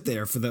just sit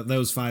there for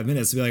those 5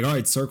 minutes to be like, all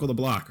right, circle the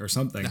block or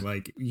something.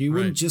 Like you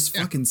wouldn't Right. just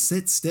fucking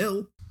sit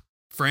still.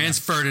 Franz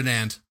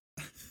Ferdinand.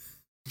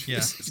 Yeah.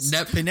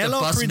 The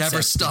Penelope bus Princess. never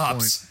Good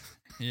stops.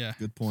 Yeah.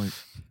 Good point.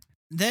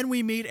 Then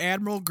we meet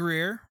Admiral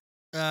Greer,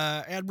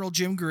 Admiral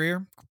Jim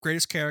Greer,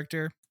 greatest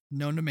character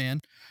known to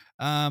man.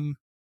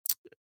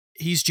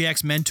 He's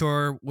Jack's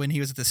mentor when he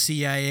was at the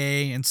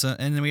CIA, and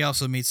then we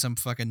also meet some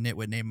fucking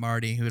nitwit named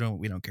Marty who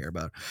we don't care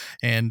about.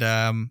 And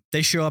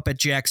they show up at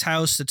Jack's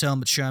house to tell him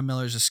that Sean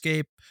Miller's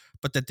escaped,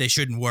 but that they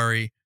shouldn't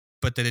worry,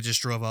 but that it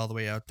just drove all the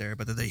way out there,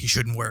 but that he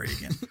shouldn't worry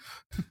again.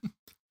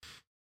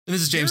 And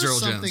this is James There's Earl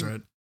Jones, something-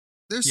 right?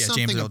 There's Yeah,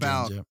 something James Earl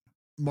about Jones,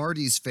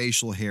 Marty's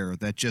facial hair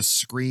that just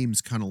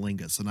screams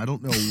cunnilingus, and I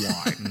don't know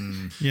why.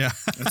 yeah.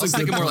 I was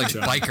thinking more like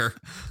John.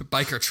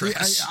 biker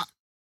trash.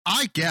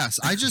 I guess.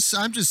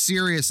 I'm just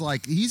serious.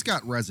 Like, he's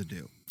got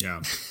residue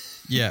Yeah.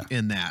 Yeah.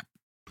 in that.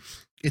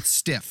 It's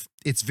stiff.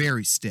 It's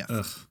very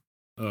stiff.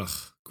 Ugh,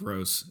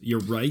 gross. You're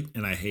right,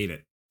 and I hate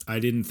it. I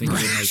didn't think of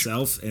it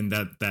myself, and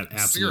that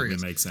absolutely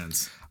Serious. makes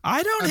sense.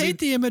 I don't hate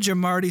the image of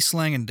Marty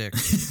slanging dick.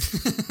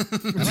 I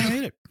don't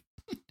hate it.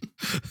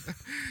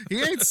 He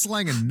ain't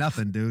slanging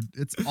nothing, dude.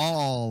 It's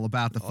all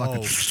about the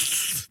fucking.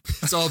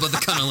 It's all about the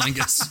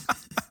cunnilingus.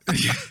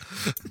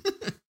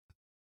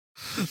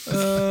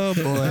 Oh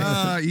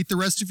boy. Eat the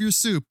rest of your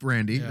soup,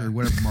 Randy, Yeah. or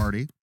whatever,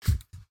 Marty.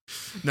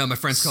 No, my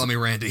friends call me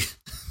Randy.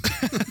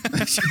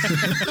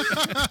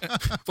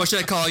 What should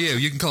I call you?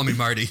 You can call me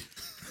Marty.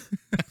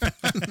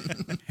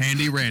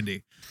 Handy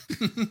Randy.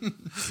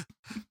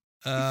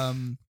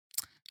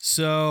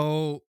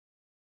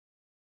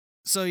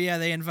 So yeah,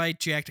 they invite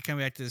Jack to come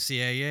back to the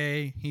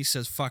CIA. He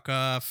says, fuck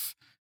off.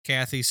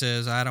 Kathy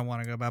says, I don't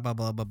want to go, blah, blah,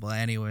 blah, blah, blah.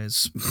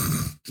 Anyways,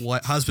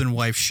 what husband,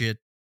 wife shit,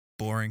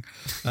 boring.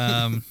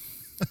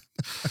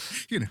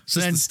 You know, So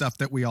just then- the stuff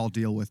that we all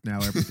deal with now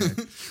every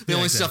day. The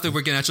only stuff that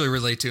we can actually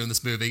relate to in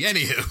this movie.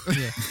 Anywho.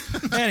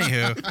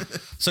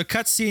 Anywho, so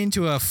cut scene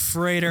to a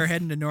freighter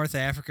heading to North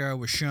Africa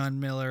with Sean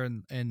Miller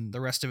and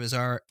the rest of his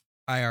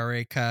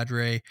IRA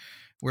cadre,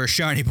 where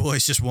Shawnee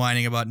Boy's just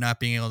whining about not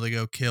being able to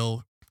go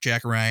kill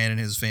Jack Ryan and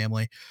his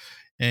family.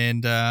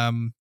 And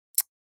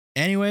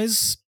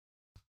anyways,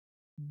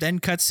 then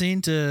cut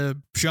scene to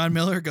Sean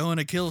Miller going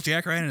to kill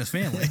Jack Ryan and his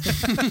family.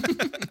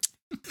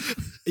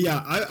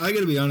 Yeah, I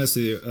gotta be honest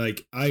with you.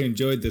 Like, I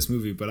enjoyed this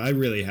movie, but I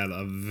really had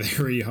a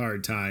very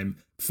hard time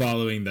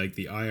following like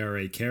the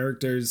IRA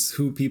characters,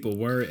 who people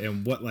were,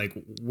 and what like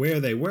where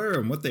they were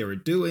and what they were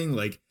doing.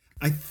 Like,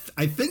 I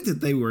think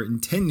that they were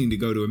intending to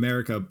go to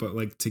America, but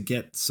like to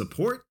get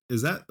support.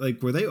 Is that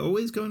like, were they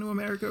always going to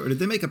America, or did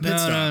they make a pit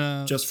stop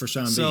No. just for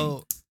Sean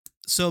Bean?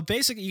 So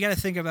basically, you got to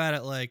think about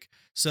it like,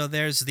 so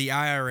there's the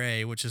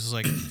IRA, which is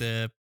like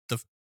the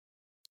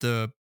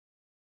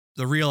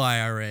real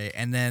IRA,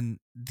 and then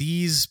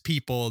these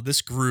people,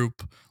 this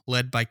group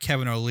led by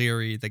Kevin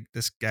O'Leary,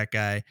 this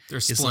guy, They're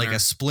is like a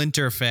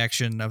splinter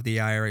faction of the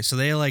IRA. So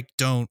they like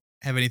don't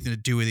have anything to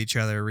do with each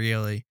other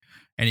really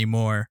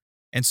anymore.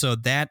 And so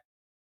that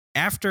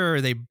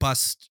after they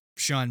bust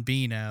Sean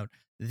Bean out,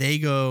 they're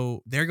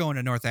going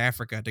to North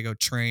Africa to go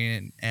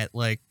train at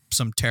like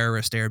some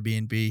terrorist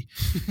Airbnb.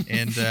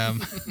 And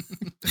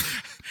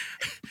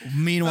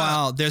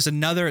meanwhile, there's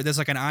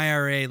like an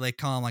IRA, like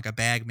call him like a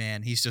bag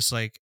man. He's just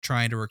like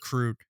trying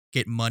to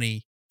get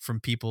money from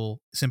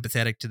people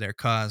sympathetic to their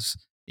cause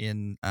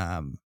in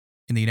the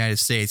United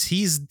States.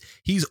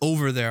 He's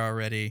over there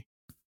already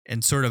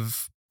and sort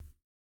of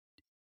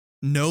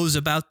knows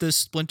about this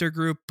splinter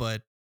group,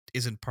 but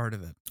isn't part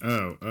of it.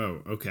 Oh,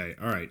 okay,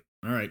 all right.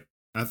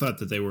 I thought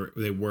that they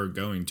were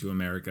going to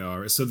America. All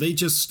right. So they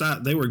just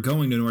stopped. They were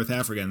going to North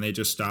Africa, and they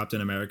just stopped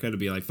in America to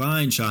be like,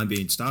 fine, Sean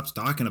Bean, stop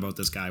talking about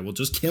this guy. We'll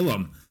just kill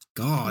him.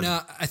 God.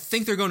 No, I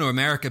think they're going to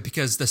America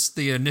because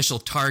the initial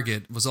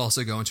target was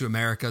also going to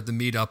America to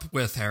meet up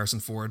with Harrison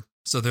Ford.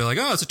 So they're like,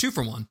 oh, it's a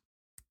 2-for-1.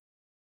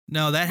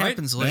 No, that Right?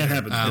 happens That later.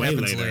 happens way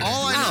later.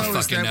 All I I don't know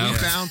is fucking that know. we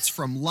bounced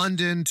from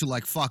London to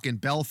like fucking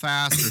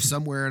Belfast or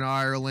somewhere in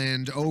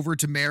Ireland, over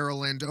to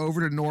Maryland,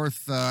 over to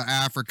North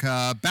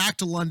Africa, back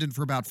to London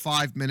for about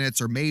 5 minutes,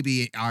 or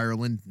maybe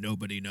Ireland.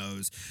 Nobody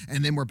knows.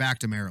 And then we're back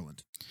to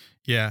Maryland.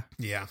 Yeah.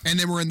 Yeah. And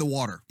then we're in the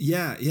water.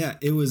 Yeah,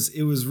 it was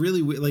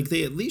really weird. Like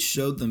they at least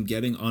showed them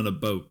getting on a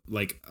boat,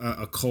 like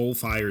a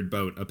coal-fired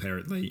boat,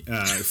 apparently.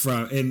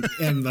 From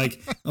and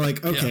like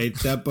okay,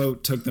 that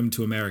boat took them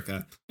to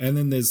America. And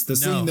then there's the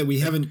scene that we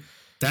haven't.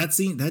 That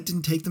scene that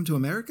didn't take them to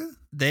America.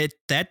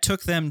 That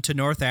took them to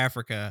North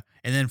Africa,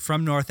 and then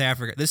from North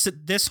Africa,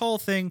 this whole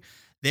thing,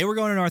 they were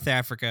going to North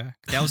Africa.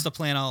 That was the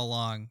plan all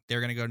along. They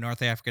were going to go to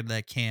North Africa to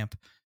that camp.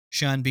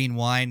 Sean Bean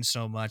whined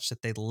so much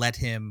that they let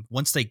him,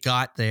 once they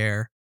got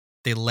there,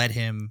 they let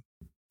him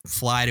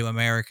fly to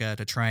America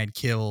to try and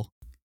kill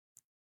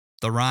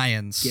the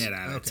Ryans. Get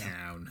out of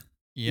town.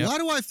 Yep. Why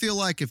do I feel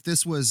like if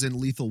this was in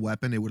Lethal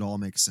Weapon, it would all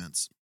make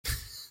sense?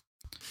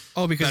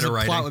 Oh, because Better the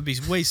writing. plot would be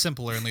way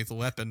simpler in Lethal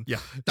Weapon. Yeah.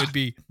 It'd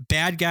be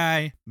bad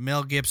guy,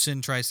 Mel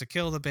Gibson tries to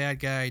kill the bad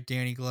guy,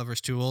 Danny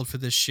Glover's too old for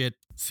this shit,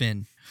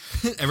 Finn.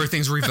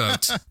 Everything's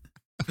revoked.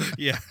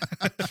 Yeah.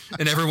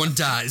 And everyone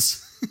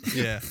dies.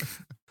 Yeah.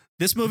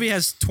 This movie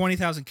has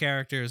 20,000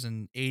 characters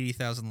and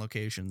 80,000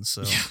 locations.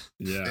 So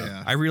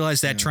Yeah. I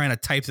realized that Yeah. trying to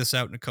type this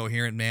out in a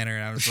coherent manner,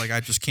 and I was like, I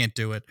just can't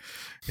do it.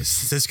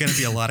 There's going to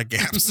be a lot of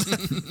gaps.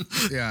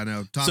 Yeah, I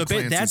know. Tom So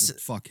Clancy's a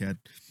fuckhead.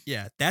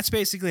 Yeah, that's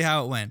basically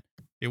how it went.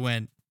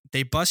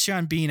 They bust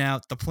Sean Bean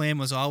out. The plan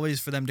was always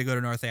for them to go to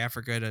North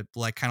Africa to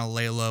like kind of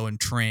lay low and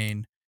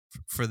train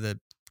to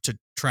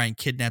try and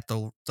kidnap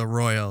the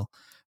royal.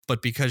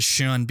 But because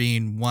Sean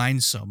Bean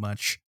whined so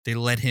much, they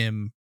let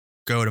him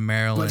go to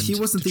Maryland. But he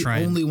wasn't to the try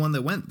and- only one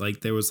that went. Like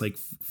there was like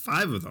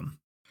 5 of them.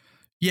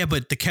 Yeah,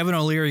 but the Kevin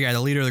O'Leary guy, the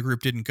leader of the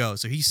group, didn't go.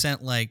 So he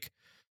sent like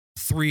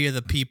 3 of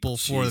the people,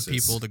 4 of the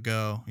Jesus. people to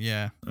go.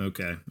 Yeah.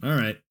 Okay. All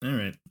right.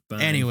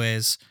 Fine.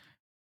 Anyways,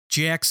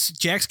 Jack's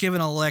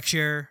giving a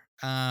lecture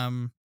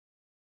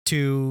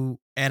to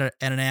at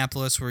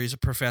Annapolis, where he's a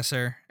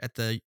professor at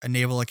a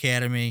Naval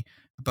Academy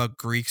about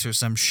Greeks or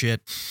some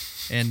shit,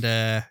 and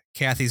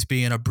Kathy's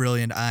being a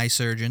brilliant eye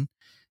surgeon,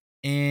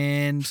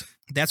 and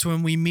that's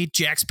when we meet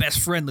Jack's best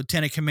friend,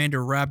 Lieutenant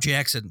Commander Rob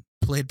Jackson,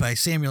 played by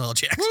Samuel L.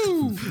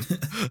 Jackson.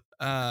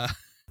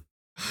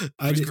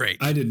 It was great.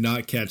 I did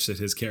not catch that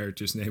his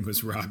character's name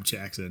was Rob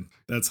Jackson.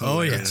 That's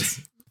Oh, yeah.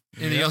 hilarious.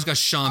 And he also got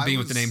Sean I Bean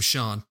with the was- name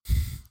Sean.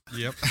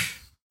 Yep.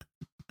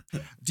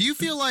 Do you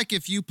feel like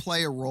if you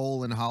play a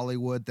role in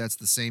Hollywood that's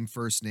the same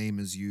first name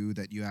as you,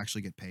 that you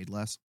actually get paid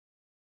less?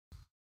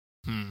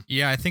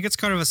 Yeah, I think it's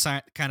kind of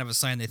a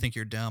sign they think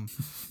you're dumb.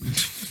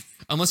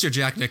 Unless you're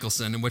Jack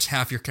Nicholson, in which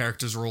half your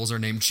character's roles are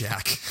named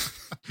Jack.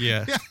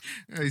 Yeah. Yeah,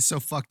 he's so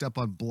fucked up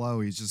on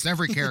Blow. He's just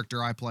every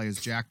character I play is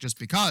Jack just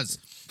because.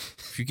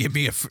 If you give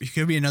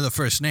me another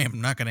first name,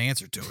 I'm not going to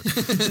answer to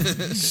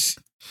it.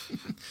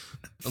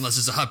 Unless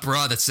it's a hot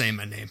broad that's saying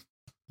my name.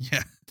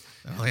 Yeah.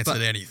 I'll answer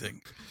to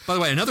anything. By the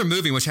way, another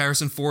movie in which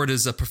Harrison Ford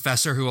is a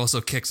professor who also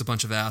kicks a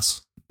bunch of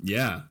ass.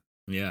 Yeah.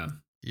 Yep.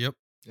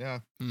 Yeah.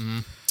 Mm-hmm.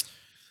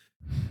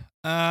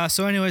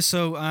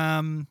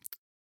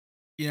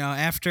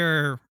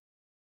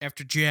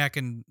 After Jack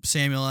and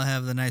Samuel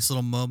have the nice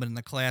little moment in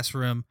the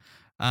classroom,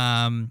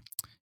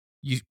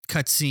 you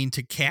cut scene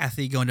to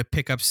Kathy going to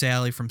pick up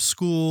Sally from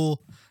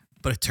school,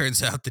 but it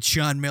turns out that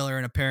Sean Miller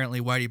and apparently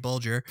Whitey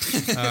Bulger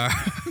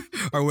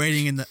are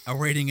waiting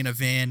in a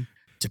van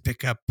to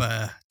pick up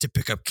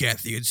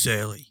Kathy and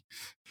Sally.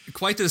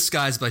 Quite the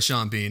disguise by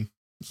Sean Bean.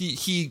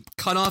 He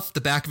cut off the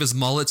back of his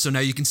mullet, so now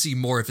you can see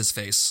more of his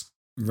face.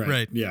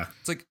 Right. Yeah.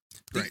 It's like,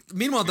 Right.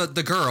 meanwhile,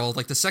 the girl,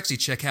 like the sexy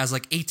chick, has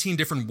like 18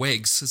 different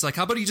wigs. It's like,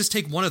 how about you just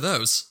take one of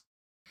those?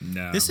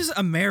 No. This is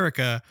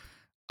America.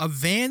 A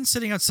van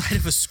sitting outside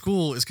of a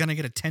school is going to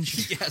get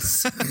attention.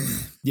 Yes.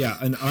 Yeah,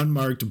 an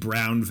unmarked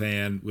brown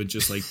van with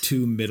just like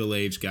 2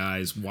 middle-aged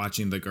guys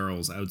watching the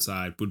girls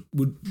outside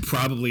would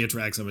probably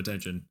attract some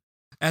attention.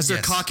 As they're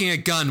Yes. cocking a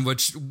gun,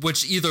 which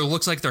either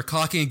looks like they're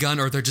cocking a gun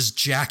or they're just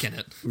jacking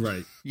it.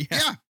 Right.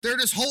 Yeah, they're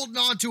just holding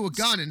on to a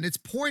gun and it's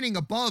pointing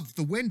above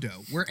the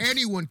window where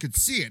anyone could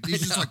see it. He's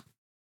just like,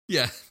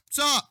 Yeah. what's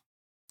up?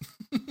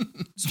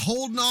 Just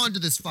holding on to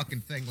this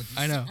fucking thing like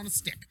I know. on a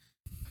stick.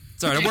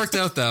 It's all right. It worked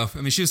out, though.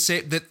 I mean, she was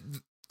saved.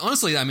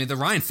 Honestly, I mean, the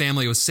Ryan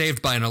family was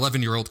saved by an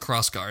 11-year-old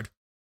cross guard.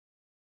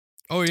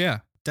 Oh yeah,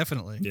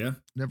 definitely. Yeah.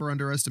 Never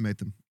underestimate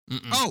them.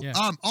 Mm-mm. Oh,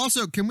 Yeah.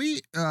 also, can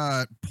we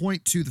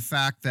point to the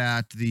fact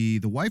that the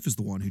wife is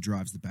the one who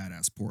drives the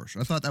badass Porsche?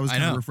 I thought that was I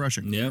kind of know.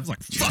 refreshing. Yeah. I was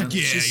like, fuck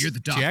yeah, She's- you're the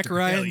doctor. Jack Hell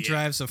Ryan yeah.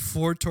 drives a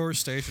Ford Taurus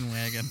station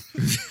wagon,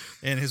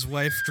 and his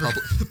wife drives.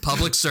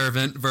 Public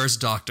servant versus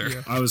doctor.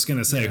 Yeah. I was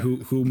gonna say Yeah.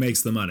 who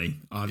makes the money?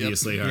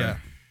 Obviously her. Yeah,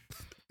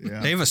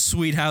 Yeah. they have a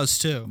sweet house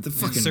too. The And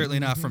fucking- certainly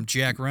not from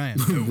Jack Ryan.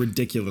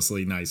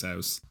 Ridiculously nice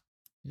house.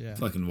 Yeah.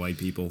 Fucking white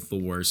people, the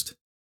worst.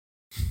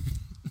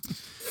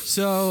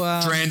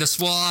 So Drain the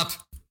swamp.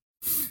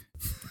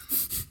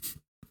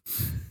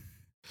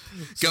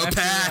 Go after,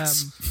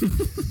 Pats.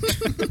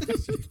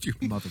 You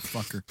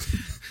motherfucker.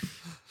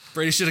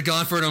 Brady should have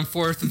gone for it on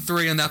 4th and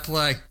 3 on that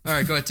play. All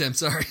right, go ahead, Tim.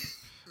 Sorry.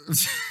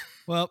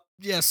 Well,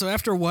 yeah. So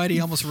after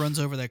Whitey almost runs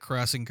over that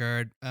crossing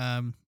guard,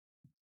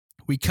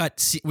 we cut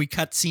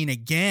scene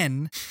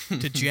again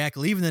to Jack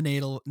leaving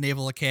the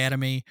Naval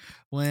Academy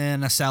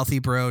when a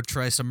Southie bro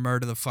tries to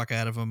murder the fuck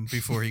out of him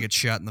before he gets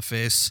shot in the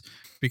face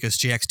because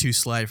Jack's too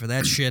sly for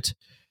that shit.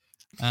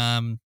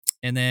 And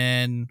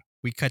then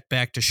we cut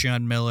back to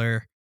Sean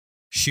Miller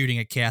shooting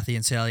at Kathy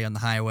and Sally on the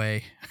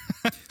highway,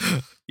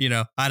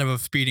 out of a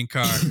speeding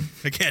car.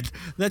 Again,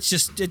 it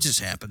just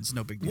happens.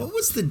 No big deal. What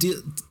was the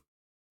deal?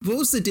 What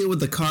was the deal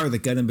with the car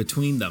that got in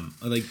between them?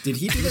 Like, did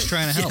he do He was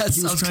trying to help. Yes,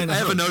 He was trying to I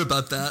have a help. note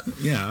about that.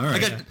 Yeah, all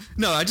right.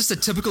 I just a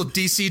typical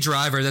DC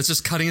driver that's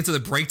just cutting into the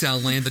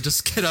breakdown lane to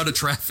just get out of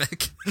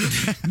traffic.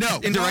 No,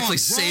 Indirectly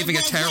saving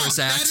a terrorist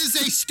act. That is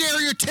a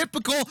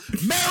stereotypical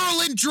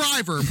Maryland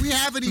driver. If we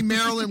have any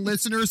Maryland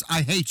listeners,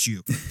 I hate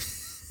you.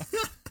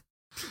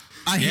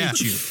 I hate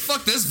you.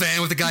 Fuck this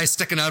van with the guy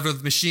sticking out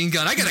with a machine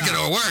gun. I gotta get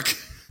to work.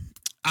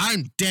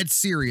 I'm dead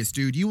serious,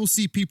 dude. You will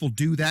see people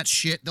do that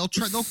shit. They'll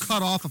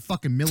cut off a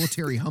fucking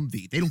military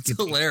Humvee. They don't give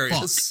a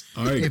Hilarious.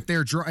 fuck. All right. If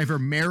they're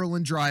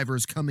Maryland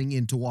drivers coming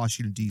into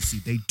Washington D.C.,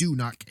 they do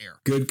not care.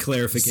 Good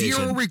clarification.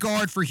 Zero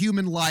regard for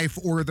human life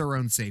or their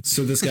own safety.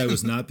 So this guy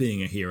was not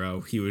being a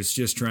hero. He was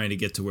just trying to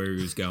get to where he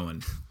was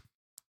going.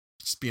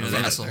 Just being an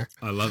love it. asshole.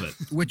 I love it.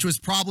 Which was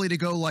probably to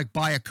go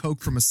buy a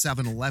Coke from a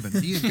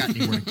 7-Eleven. He ain't got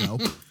anywhere to go.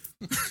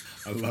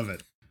 I love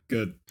it.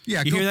 Good.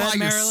 Yeah, You go hear that, buy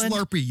your Maryland?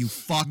 Slurpee, you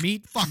fuck.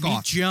 Meet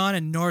off. John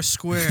in North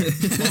Square.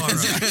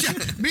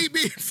 Meet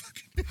me.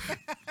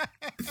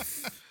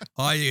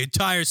 Oh, the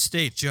entire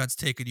state, John's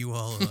taking you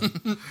all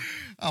on.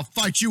 I'll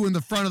fight you in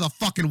the front of the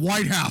fucking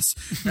White House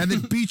and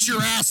then beat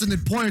your ass and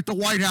then point at the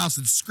White House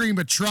and scream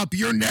at Trump,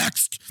 you're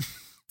next.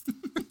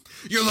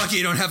 You're lucky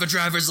you don't have a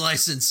driver's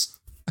license.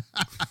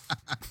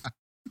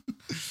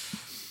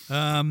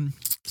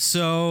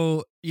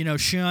 So,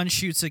 Sean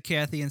shoots at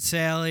Kathy and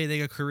Sally. They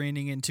go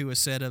careening into a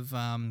set of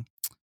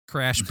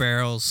crash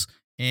barrels,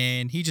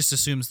 and he just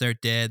assumes they're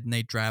dead, and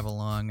they drive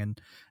along, and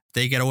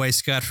they get away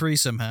scot-free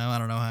somehow. I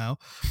don't know how.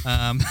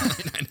 I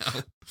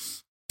know.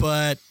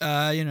 But,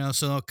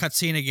 so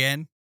cutscene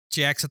again.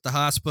 Jack's at the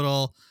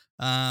hospital.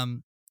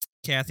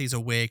 Kathy's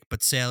awake,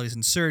 but Sally's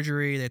in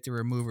surgery. They have to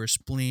remove her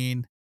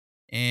spleen.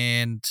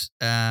 And,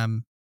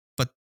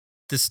 but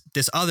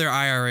this other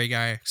IRA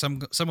guy,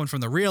 someone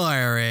from the real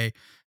IRA,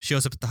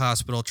 shows up at the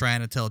hospital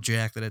trying to tell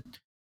Jack that it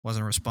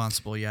wasn't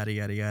responsible, yada,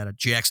 yada, yada.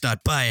 Jack's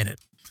not buying it.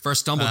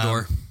 First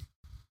Dumbledore.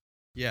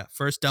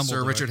 First Dumbledore.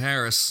 Sir Richard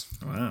Harris.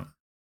 Wow.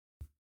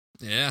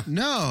 Yeah.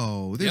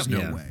 No, there's Yep.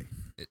 no Yeah. way.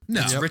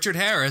 No. It's Yep. Richard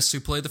Harris who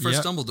played the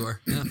first Yep. Dumbledore.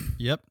 Yeah.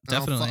 Yep,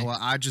 definitely. Well,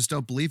 I just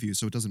don't believe you,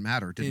 so it doesn't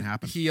matter. It didn't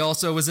happen. He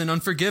also was in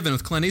Unforgiven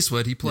with Clint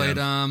Eastwood. He played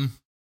what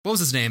was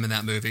his name in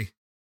that movie?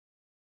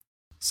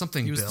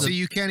 Something He was Bill. So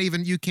you can't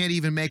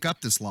even make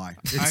up this lie.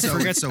 It's I so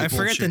forget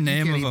bullshit. the You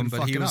name can't of even him, but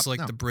fuck he it was up. like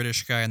No. the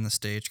British guy in the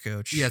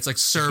Stagecoach. Yeah, it's like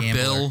Sir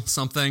gambler. Bill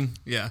something.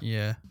 Yeah.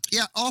 Yeah.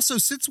 Yeah. Also,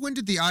 since when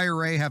did the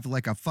IRA have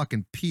like a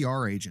fucking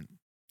PR agent?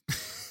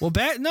 Well,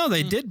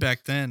 they did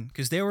back then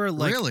because they were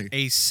like Really?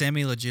 a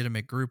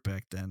semi-legitimate group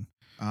back then.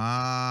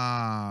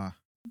 Ah.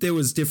 There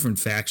was different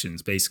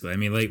factions, basically. I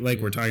mean, like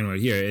we're talking about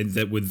here, and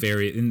that would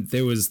vary. And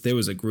there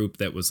was a group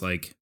that was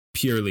like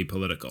purely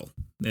political,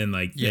 and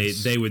like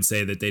Yes. they would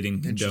say that they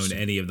didn't condone Interesting.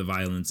 any of the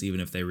violence, even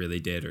if they really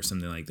did, or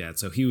something like that.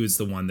 So he was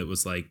the one that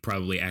was like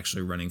probably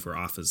actually running for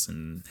office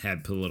and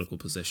had political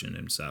position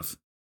and stuff.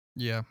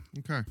 Yeah,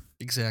 Okay.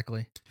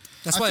 exactly.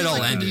 That's I why it feel all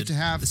like ended. We need to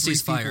have the 3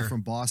 people ceasefire.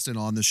 from Boston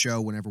on the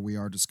show whenever we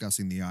are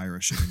discussing the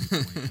Irish at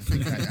any point. I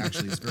think that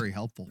actually is very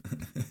helpful.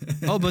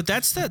 Oh, but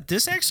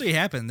this actually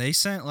happened. They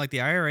sent the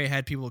IRA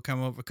had people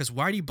come over because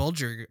Whitey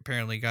Bulger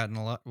apparently got in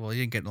a lot. Well, he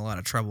didn't get in a lot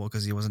of trouble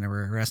because he wasn't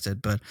ever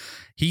arrested, but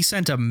he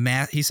sent a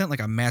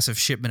massive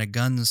shipment of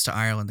guns to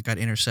Ireland that got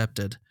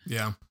intercepted.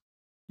 Yeah.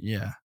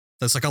 Yeah.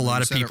 That's like a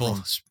lot of said it people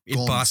wrong. in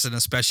Guns. Boston,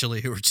 especially,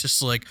 who were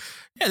just like,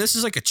 yeah, this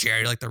is like a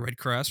charity, like the Red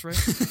Cross, right?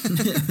 What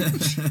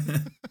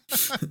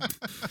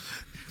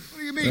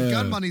do you mean?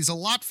 Gun money's a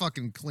lot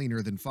fucking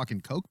cleaner than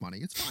fucking Coke money.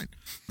 It's fine.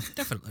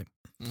 Definitely.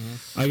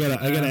 I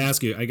gotta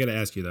ask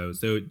you though.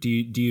 So do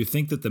you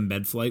think that the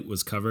med flight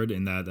was covered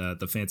in that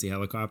the fancy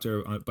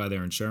helicopter by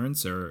their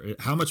insurance, or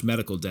how much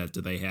medical debt do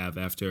they have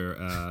after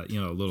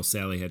little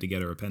Sally had to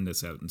get her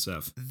appendix out and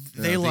stuff?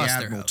 They The lost their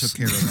Admiral house. took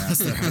care of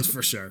that. That's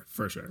for sure.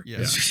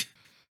 Yes.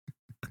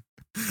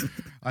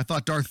 I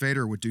thought Darth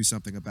Vader would do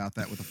something about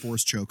that with a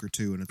force choke or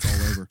two, and it's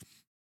all over.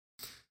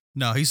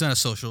 No, he's not a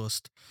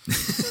socialist.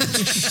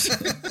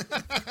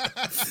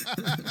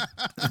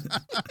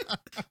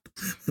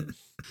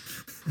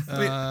 I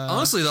mean,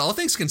 honestly, all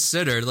things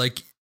considered,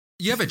 like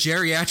you have a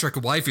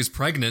geriatric wife who's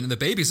pregnant and the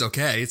baby's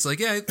okay. It's like,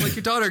 yeah, like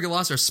your daughter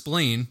lost her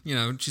spleen.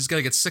 She's got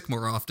to get sick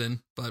more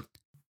often. But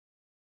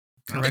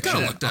it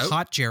kind of looked a out.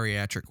 hot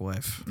geriatric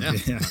wife. Yeah.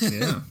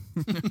 yeah.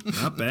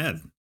 Not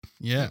bad.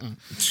 Yeah.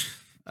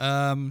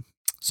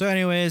 So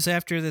anyways,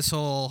 after this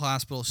whole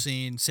hospital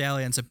scene,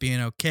 Sally ends up being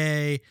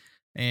okay,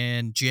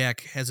 and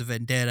Jack has a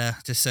vendetta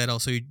to settle,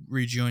 so he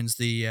rejoins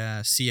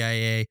the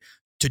CIA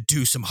to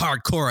do some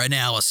hardcore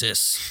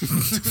analysis.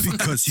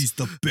 Because he's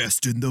the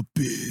best in the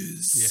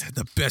biz. Yeah,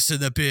 the best in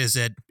the biz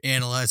at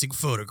analyzing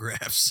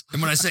photographs.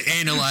 And when I say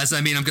analyze,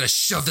 I mean I'm going to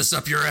shove this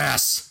up your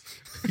ass.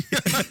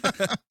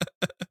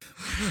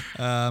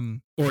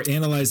 Or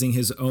analyzing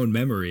his own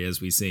memory,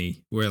 as we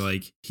see, where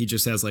like he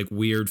just has like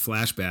weird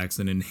flashbacks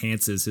and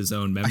enhances his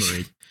own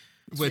memory.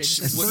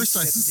 Which At first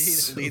I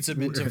it leads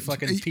him into weird.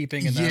 fucking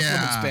peeping in the woman's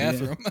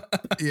bathroom.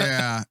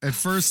 Yeah. At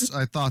first,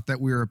 I thought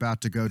that we were about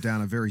to go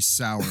down a very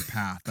sour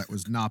path that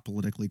was not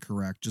politically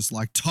correct, just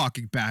like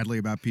talking badly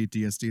about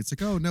PTSD. It's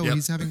like, oh no, Yep.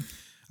 he's having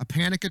a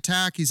panic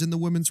attack. He's in the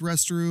women's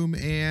restroom,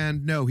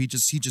 and no, he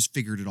just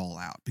figured it all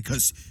out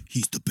because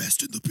he's the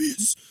best in the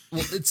biz.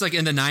 Well, it's like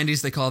in the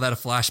 90s, they call that a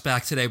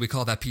flashback. Today, we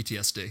call that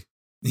PTSD.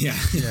 Yeah.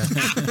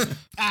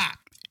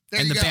 There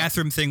And you the go.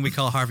 bathroom thing we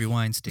call Harvey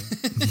Weinstein.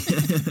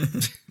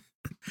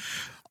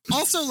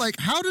 Also, like,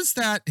 how does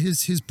that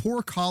his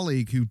poor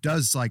colleague who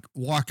does like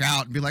walk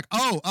out and be like,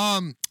 oh,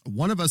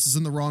 one of us is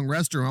in the wrong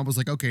restroom. I was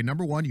like, okay,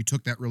 number one, you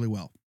took that really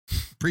well.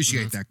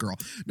 Appreciate that, girl.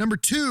 Number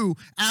two,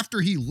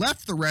 after he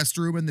left the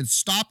restroom and then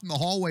stopped in the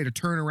hallway to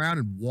turn around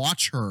and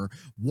watch her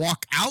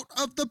walk out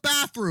of the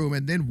bathroom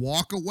and then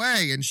walk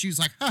away, and she's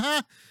like,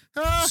 ha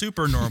ha.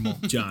 Super normal.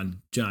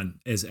 John,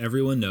 as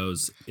everyone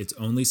knows, it's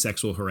only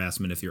sexual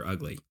harassment if you're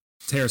ugly.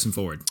 It's Harrison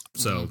Ford.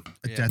 So,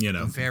 Yeah, you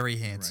know, very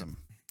handsome.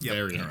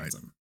 very all right.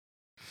 handsome.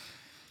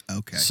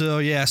 Okay.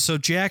 So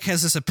Jack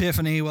has this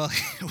epiphany while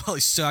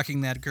he's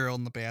stalking that girl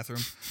in the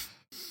bathroom.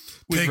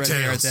 With red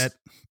hair Pigtails.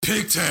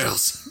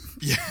 Pigtails.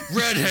 Yeah.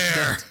 Red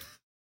hair.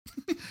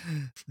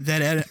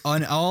 that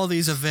on all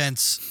these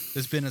events,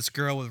 there's been this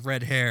girl with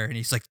red hair, and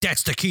he's like,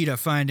 "That's the key to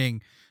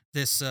finding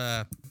this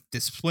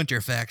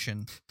splinter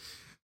faction."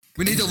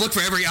 We need to look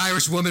for every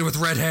Irish woman with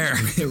red hair.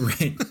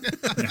 Right.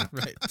 Yeah.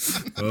 Right.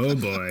 Oh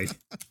boy.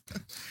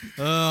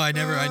 Oh, I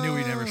knew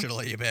we never should have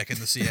let you back in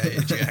the CIA,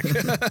 Jack.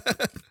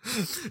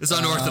 It's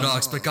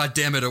unorthodox, but God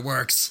damn it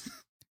works.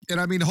 And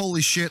I mean,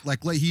 holy shit,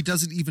 like he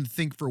doesn't even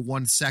think for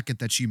 1 second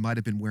that she might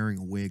have been wearing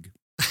a wig.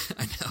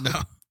 I know.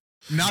 No.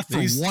 Not for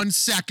These- 1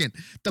 second.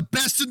 The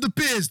best in the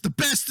biz, the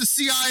best the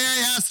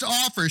CIA has to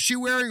offer. Is she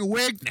wearing a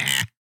wig? Nah.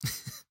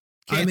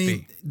 I Can't mean,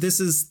 be. this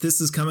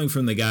is coming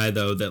from the guy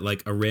though that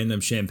like a random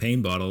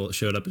champagne bottle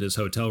showed up at his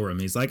hotel room.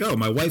 He's like, "Oh,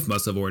 my wife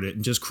must have ordered it,"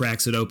 and just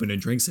cracks it open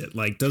and drinks it.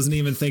 Like, doesn't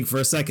even think for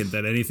a second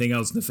that anything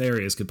else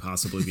nefarious could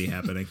possibly be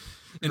happening.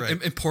 And,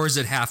 Right. and pours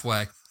it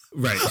halfway.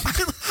 Right.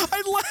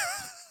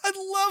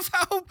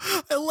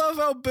 I love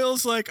how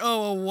Bill's like,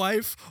 "Oh, a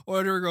wife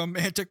ordering a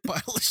romantic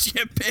bottle of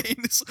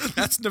champagne.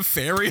 That's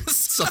nefarious."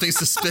 Something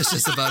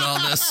suspicious about all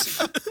this.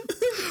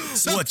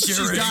 What's your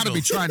She's got to angle?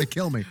 be trying to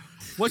kill me.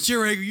 What's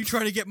your angle? You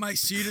trying to get my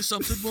seat or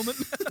something, woman?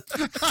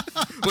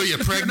 Were you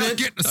pregnant?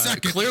 getting a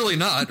second. Clearly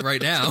not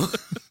right now.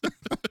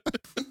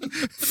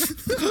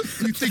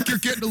 You think you're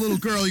getting a little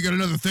girl, you got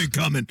another thing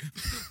coming.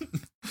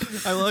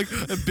 I like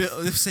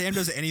Bill. If Sam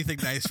does anything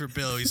nice for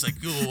Bill, he's like,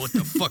 "Oh, what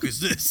the fuck is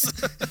this?"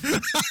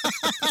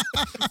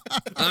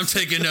 I'm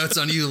taking notes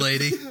on you,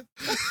 lady.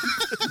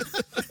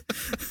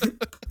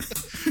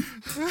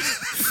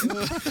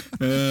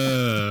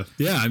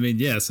 Yeah, I mean,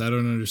 yes, I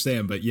don't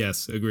understand, but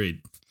yes,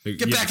 agreed.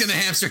 Get back in the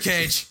hamster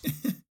cage.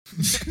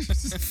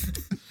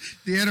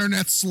 The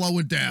internet's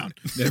slowing down.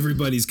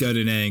 Everybody's got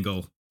an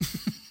angle.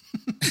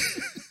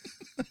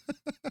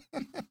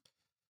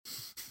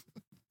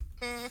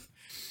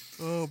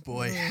 Oh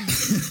boy.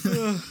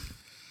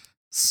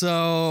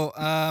 So,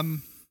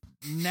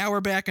 now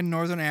we're back in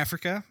Northern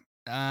Africa,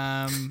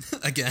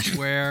 Again.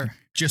 where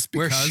Just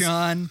where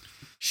because.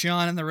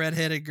 Sean and the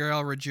redheaded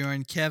girl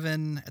rejoin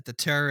Kevin at the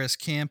terrorist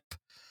camp.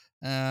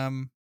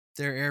 They're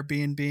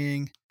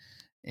Airbnb-ing,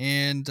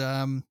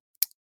 and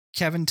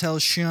Kevin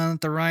tells Sean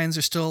that the Ryans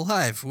are still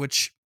alive,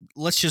 which,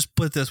 let's just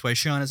put it this way,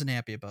 Sean isn't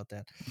happy about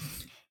that.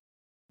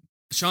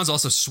 Sean's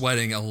also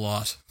sweating a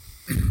lot.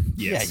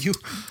 Yes. Yeah, you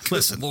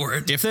listen.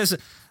 Lord. If this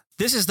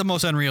is the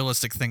most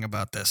unrealistic thing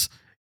about this.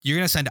 You're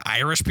gonna send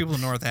Irish people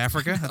to North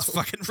Africa? That's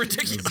fucking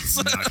ridiculous.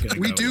 Not gonna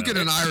We go do well. get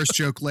an Irish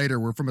joke later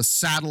where from a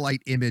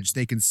satellite image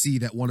they can see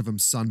that one of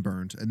them's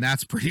sunburned, and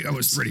that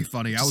was pretty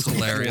funny. I was It's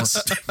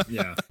hilarious.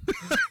 Yeah.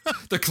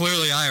 They're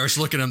clearly Irish.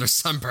 Look at them. They're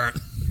sunburnt.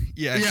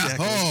 Yeah, Yeah.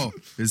 exactly. Oh,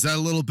 is that a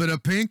little bit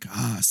of pink?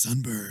 Ah,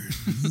 sunburn.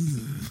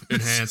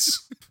 Enhance.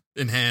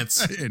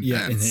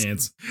 Yeah,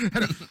 enhance.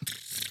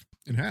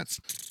 Enhance.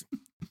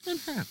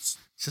 Enhance.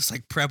 It's just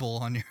like Preble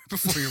on your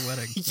before your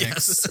wedding.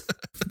 Yes.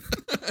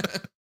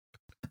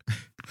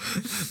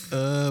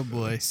 Oh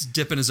boy. He's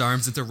dipping his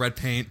arms into red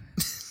paint.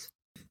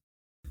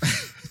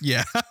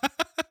 Yeah.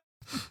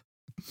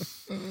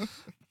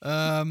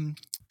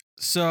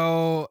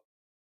 So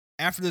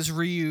after this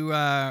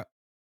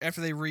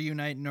after they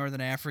reunite in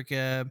Northern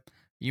Africa,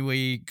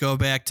 we go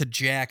back to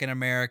Jack in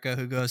America,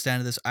 who goes down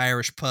to this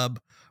Irish pub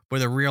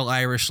with a real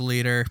Irish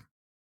leader.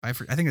 I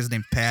think his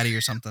name's Patty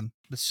or something.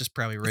 It's just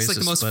probably racist. It's like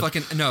the most but-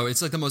 fucking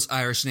it's like the most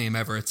Irish name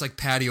ever. It's like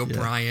Patty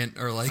O'Brien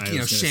or like I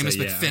was gonna Seamus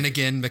say, yeah.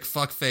 McFinnigan,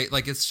 McFuckface.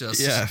 Like it's just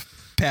yeah,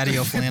 Patty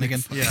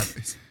O'Flanagan. yeah.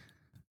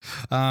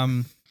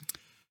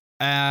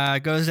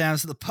 goes down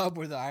to the pub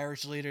where the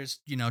Irish leader's,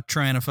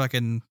 trying to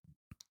fucking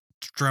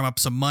drum up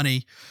some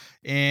money,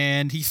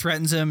 and he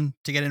threatens him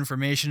to get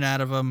information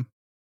out of him.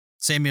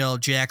 Samuel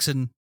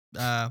Jackson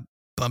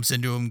bumps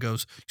into him,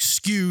 goes,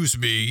 "Excuse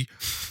me."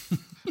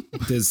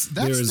 That's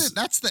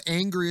the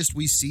angriest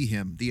we see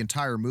him the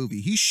entire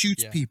movie. He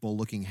shoots people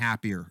looking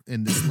happier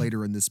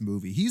later in this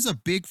movie. He's a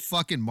big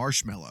fucking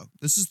marshmallow.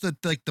 This is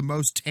the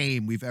most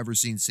tame we've ever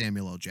seen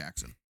Samuel L.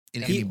 Jackson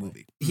in any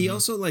movie. He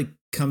also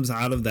comes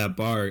out of that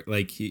bar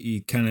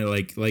he kind of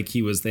like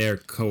he was there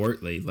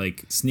covertly,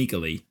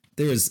 sneakily.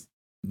 There is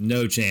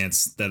no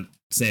chance that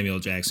Samuel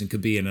Jackson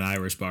could be in an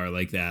Irish bar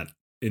like that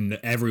and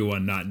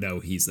everyone not know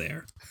he's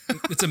there.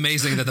 It's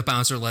amazing that the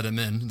bouncer let him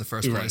in the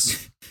first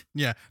place.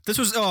 Yeah, if this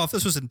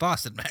was in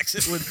Boston, Max,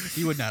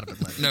 he would not have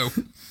been let in. No,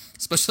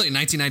 especially in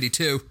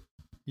 1992.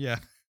 Yeah,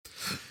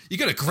 you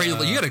got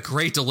a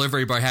great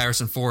delivery by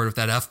Harrison Ford with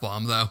that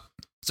F-bomb though.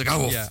 It's like, I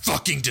will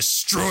fucking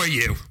destroy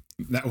you.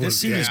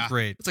 This scene is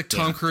great. It's like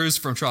Tom Cruise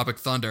from Tropic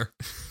Thunder.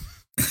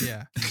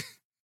 Yeah.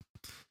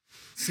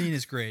 Scene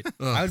is great.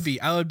 I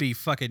would be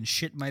fucking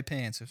shitting my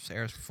pants if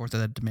Harrison Ford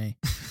did that to me.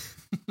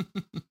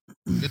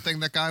 Good thing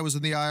that guy was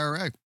in the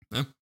IRA.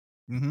 Yeah.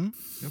 Mm-hmm.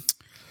 Yep.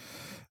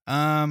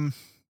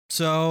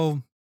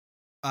 So,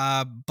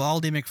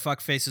 Baldy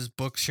McFuckface's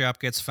bookshop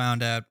gets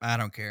found out. I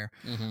don't care.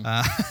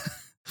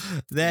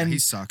 Mm-hmm. Then he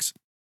sucks.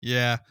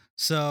 Yeah.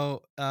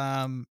 So,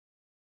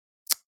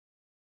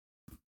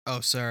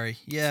 sorry.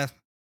 Yeah.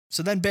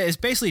 So then it's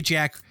basically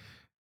Jack,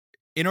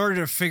 in order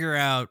to figure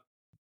out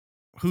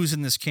who's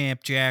in this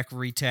camp, Jack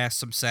retasks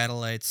some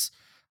satellites.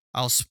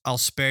 I'll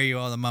spare you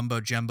all the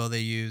mumbo jumbo they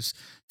use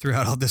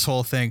throughout all this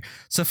whole thing.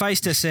 Suffice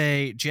to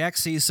say, Jack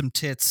sees some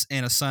tits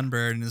and a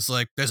sunburn and is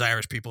like, "There's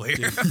Irish people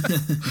here."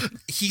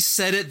 He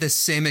said it the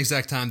same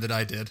exact time that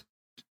I did.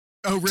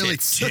 Oh, really?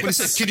 Tits. When he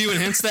said, "Can you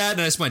enhance that?"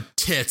 And I just went,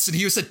 "Tits." And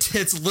he said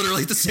tits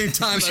literally at the same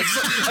time.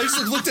 I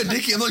just looked at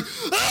Nikki. I'm like,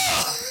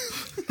 "Ah!"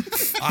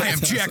 I am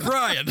Jack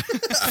Ryan.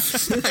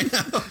 I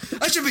know.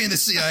 I should be in the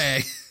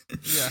CIA.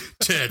 Yeah.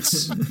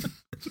 Tits. I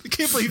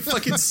can't believe you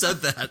fucking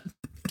said that.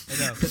 I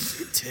know.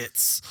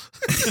 Tits.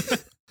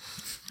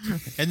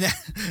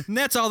 and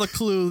that's all the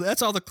clue.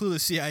 That's all the clue the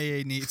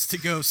CIA needs to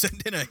go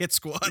send in a hit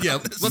squad. Yeah,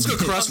 let's go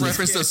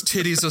cross-reference those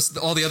titties,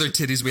 all the other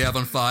titties we have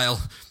on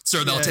file.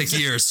 Sir, that'll take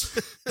years.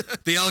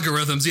 The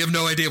algorithms, you have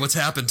no idea what's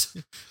happened.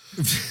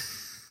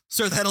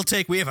 Sir,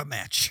 we have a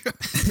match.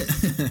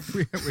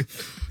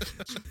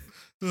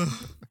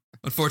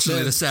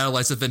 Unfortunately, the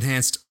satellites have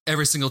enhanced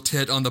every single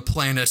tit on the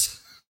planet.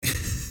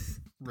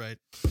 Right.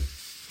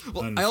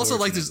 Well, I also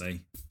like this.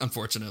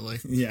 Unfortunately.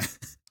 Yeah.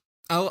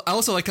 I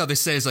also like how they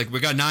say, it's like, we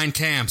got 9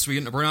 camps.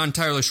 We're not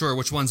entirely sure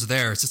which one's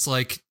theirs. It's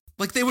like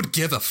they would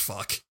give a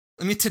fuck.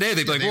 I mean, today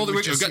they'd be like, well,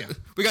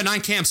 we got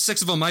 9 camps.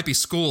 6 of them might be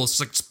schools. It's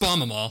like, just bomb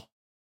them all.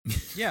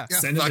 Yeah.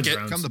 Send in the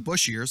drones. Come the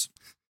Bush years.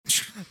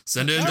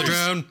 Send in the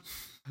drone.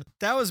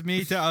 That was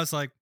me. I was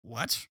like,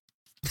 what?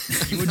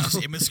 You would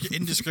just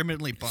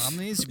indiscriminately bomb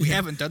these? We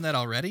haven't done that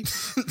already.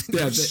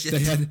 Yeah,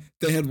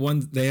 they had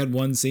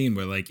one scene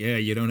where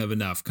you don't have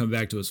enough. Come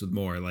back to us with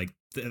more.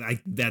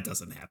 That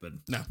doesn't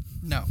happen. No.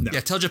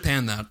 Yeah, tell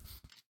Japan that.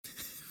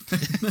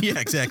 Yeah,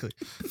 exactly.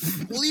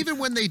 Well, even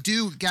when they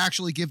do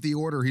actually give the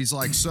order, he's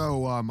like,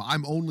 "So,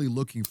 I'm only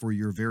looking for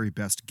your very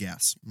best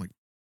guess." I'm like,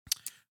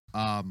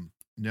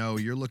 no,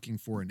 you're looking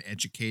for an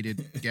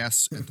educated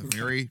guess at the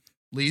very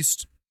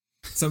least.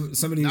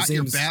 Somebody who not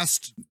seems your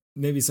best.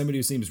 Maybe somebody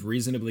who seems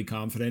reasonably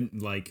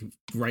confident. Like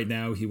right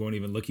now, he won't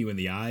even look you in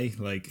the eye.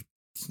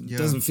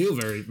 Doesn't feel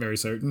very, very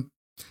certain.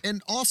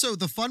 And also,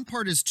 the fun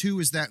part is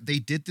that they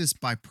did this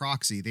by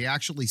proxy. They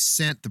actually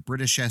sent the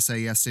British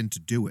SAS in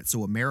to do it.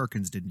 So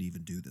Americans didn't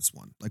even do this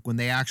one. Like when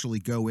they actually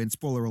go in,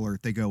 spoiler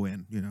alert, they go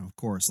in, of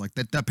course. Like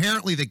that.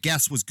 Apparently the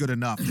guess was good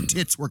enough. The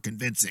tits were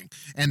convincing.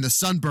 And the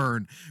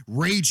sunburn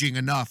raging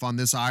enough on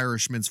this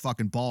Irishman's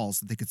fucking balls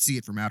that they could see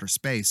it from outer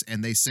space.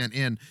 And they sent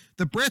in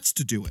the Brits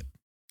to do it.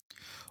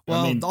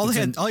 Well, all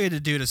you had to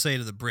do to say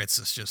to the Brits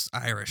is just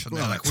Irish, and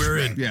they're like, "We're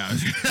in." Yeah,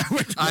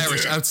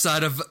 Irish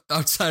outside of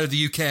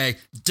the UK.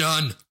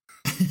 Done.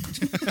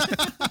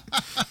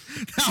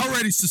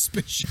 Already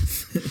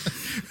suspicious.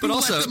 But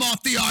also, let them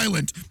off the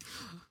island.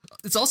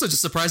 It's also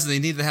just surprising they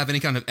needed to have any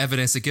kind of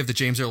evidence to give to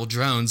James Earl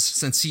Jones,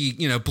 since he,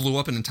 blew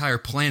up an entire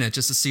planet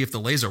just to see if the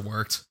laser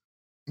worked.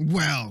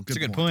 Well, that's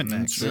a good point,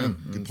 Max.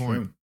 Good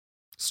point.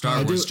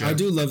 Star Wars. I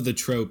do love the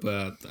trope.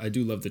 I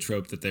do love the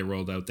trope that they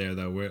rolled out there,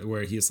 though,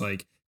 where he's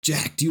like,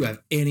 "Jack, do you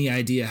have any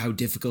idea how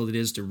difficult it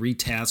is to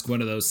retask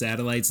one of those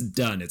satellites?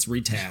 Done. It's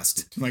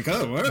retasked." I'm like,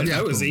 oh, all right,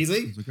 that was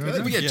easy.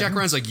 Yeah, Jack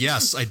Ryan's like,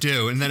 "Yes, I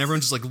do," and then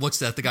everyone just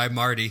looks at the guy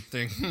Marty,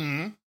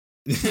 thinking,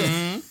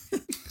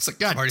 It's like,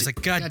 God. Marty's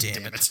like, God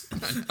damn it.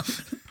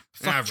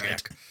 Fuck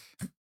Jack.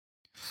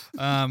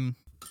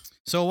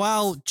 So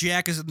while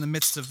Jack is in the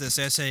midst of this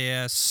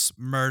SAS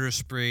murder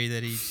spree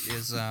that he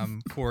is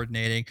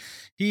coordinating,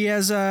 he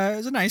is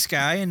a nice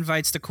guy,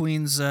 invites the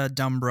Queen's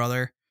dumb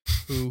brother,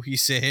 who he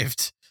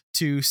saved,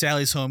 to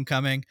Sally's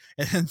homecoming.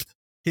 And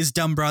his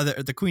dumb brother,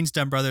 the queen's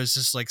dumb brother, is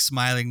just like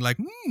smiling, like,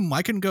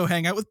 I can go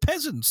hang out with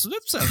peasants.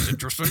 That sounds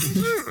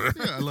interesting.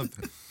 Yeah, I love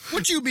that.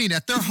 What do you mean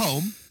at their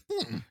home?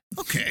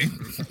 Okay.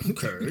 You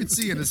Okay. can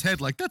see in his head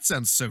like that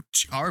sounds so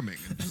charming.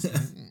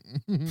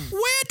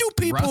 Where do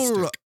people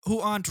Rustic. who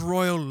aren't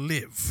royal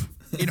live?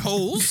 In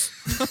holes?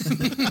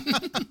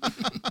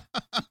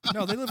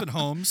 No, they live in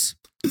homes.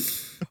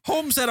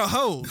 Homes that are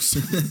holes.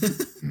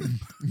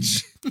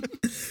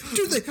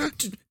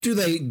 Do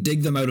they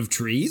dig them out of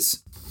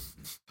trees?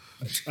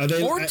 Are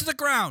they Or into the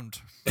ground.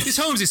 These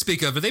homes you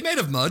speak of, are they made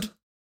of mud?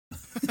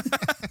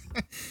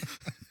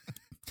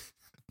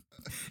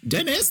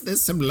 Dennis,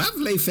 there's some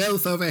lovely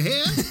filth over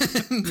here.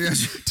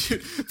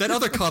 Dude, that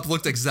other cop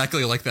looked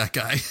exactly like that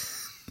guy.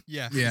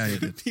 Yeah. Yeah, he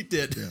did. He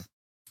did.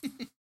 Yeah.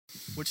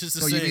 Which is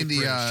the So same.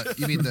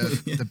 you mean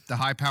the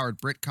high-powered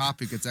Brit cop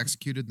who gets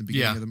executed in the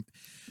beginning Yeah. of the?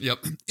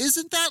 Yep.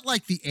 Isn't that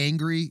like the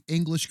angry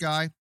English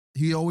guy?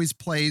 He always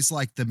plays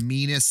like the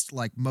meanest,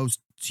 like most.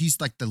 He's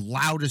like the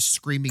loudest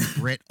screaming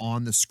Brit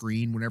on the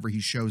screen whenever he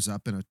shows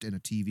up in a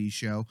TV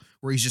show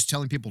where he's just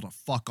telling people to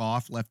fuck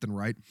off left and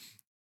right.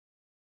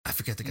 I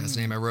forget the guy's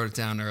name. I wrote it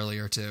down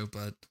earlier too,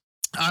 but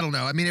I don't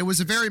know. I mean, it was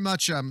a very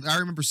much. I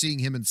remember seeing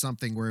him in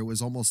something where it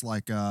was almost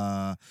like.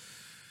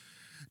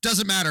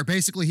 Doesn't matter.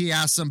 Basically, he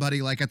asked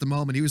somebody like at the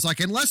moment, he was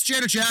like, unless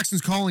Janet Jackson's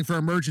calling for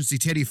emergency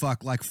titty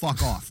fuck, like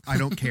fuck off. I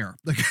don't care.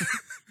 Like,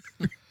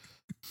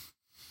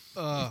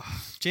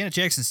 Janet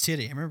Jackson's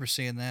titty. I remember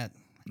seeing that.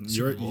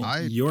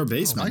 Your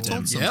basement. I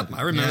told Tim. somebody. yep,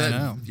 I remember Yeah, I that.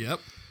 know. Yep.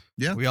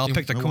 yeah. We all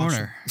picked a I watched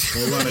corner.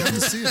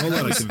 Whole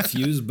lot of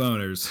confused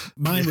boners.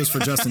 Mine was for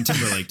Justin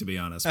Timberlake, to be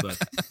honest, but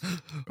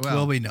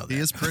Well, we know that. He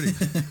is pretty.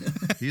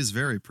 He is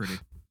very pretty.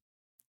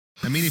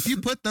 I mean, if you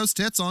put those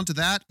tits onto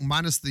that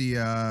minus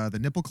the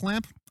nipple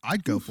clamp,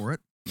 I'd go for it.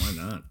 why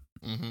not?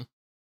 Mm-hmm.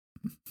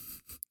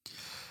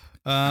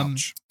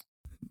 Ouch.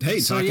 Hey,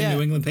 So, talking yeah.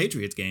 New England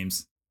Patriots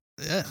games.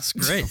 Yeah, it's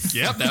great.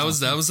 Yep, that was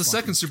the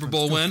second Super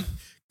Bowl win.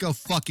 Go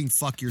fucking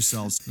fuck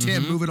yourselves.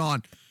 Tim, moving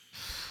on.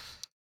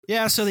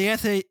 Yeah, so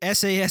the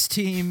SAS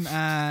team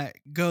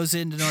goes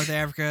into North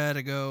Africa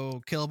to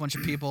go kill a bunch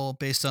of people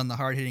based on the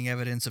hard-hitting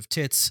evidence of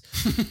tits.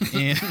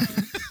 and,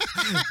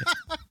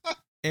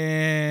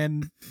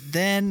 and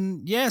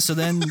then, so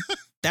then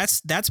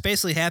that's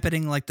basically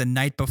happening like the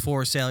night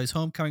before Sally's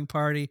homecoming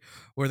party,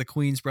 where the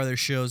Queen's brother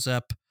shows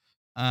up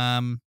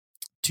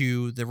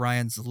to the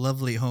Ryans'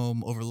 lovely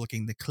home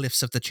overlooking the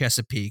cliffs of the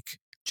Chesapeake.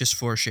 Just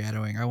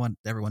foreshadowing. I want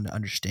everyone to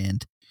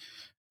understand.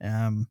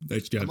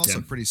 Nice job, I'm also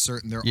Tim. pretty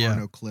certain there Yeah. are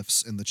no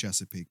cliffs in the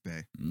Chesapeake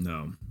Bay.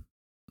 No,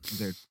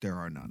 There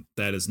are none.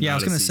 that is Yeah, I not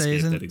was gonna a say, seascape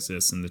isn't- that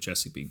exists in the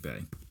Chesapeake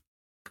Bay.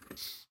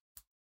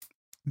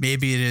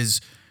 Maybe it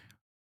is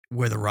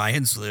where the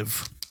Ryans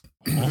live.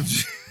 All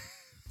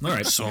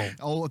right. So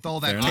Oh, with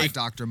all that Fair enough. eye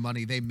doctor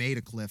money, they made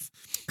a cliff.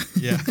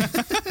 yeah.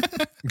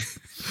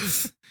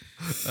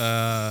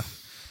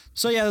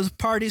 So yeah, there's a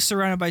party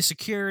surrounded by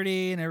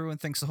security, and everyone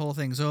thinks the whole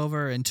thing's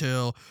over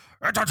until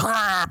it's a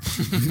trap.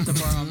 To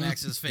borrow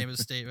Max's famous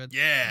statement.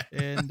 Yeah.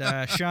 And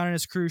Sean and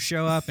his crew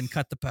show up and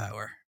cut the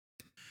power.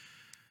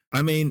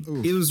 I mean,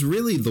 Ooh. it was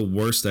really the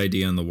worst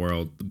idea in the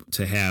world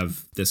to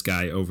have this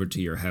guy over to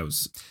your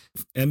house.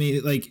 I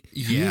mean, like,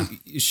 Yeah.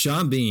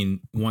 Sean Bean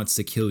wants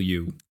to kill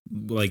you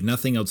like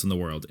nothing else in the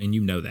world, and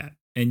you know that.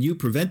 And you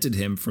prevented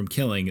him from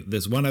killing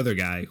this one other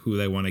guy who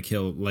they want to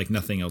kill like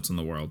nothing else in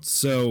the world.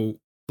 So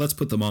let's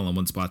put them all in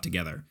one spot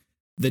together.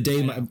 The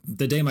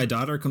day my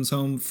daughter comes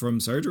home from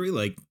surgery,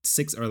 like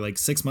 6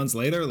 months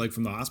later, like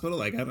from the hospital,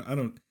 like I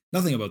don't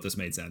nothing about this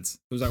made sense.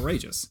 It was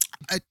outrageous.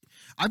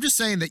 I'm just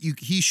saying that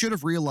he should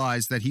have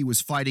realized that he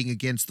was fighting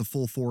against the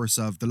full force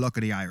of the luck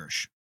of the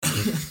Irish.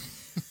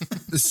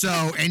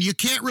 So, and you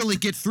can't really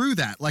get through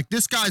that. Like,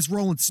 this guy's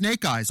rolling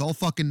snake eyes all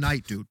fucking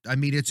night, dude. I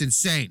mean, it's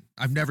insane.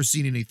 I've never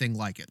seen anything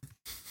like it.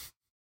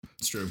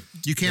 It's true.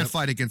 You can't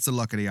fight against the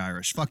luck of the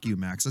Irish. Fuck you,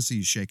 Max. I see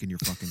you shaking your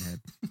fucking head.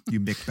 You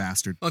Mick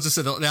bastard. I'll just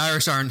say the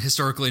Irish aren't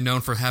historically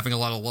known for having a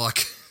lot of luck.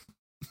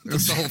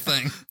 That's the whole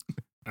thing.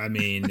 I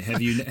mean, have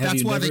you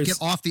That's why never they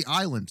get off the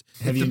island.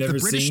 have you the never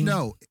British seen-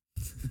 know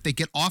if they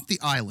get off the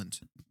island,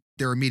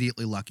 they're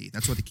immediately lucky.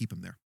 That's why they keep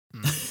them there.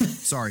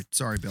 Sorry,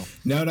 Bill.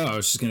 No, I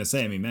was just gonna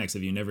say. I mean, Max,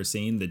 have you never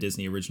seen the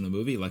Disney original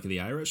movie Luck of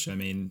the Irish? I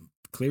mean,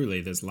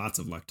 clearly there's lots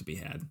of luck to be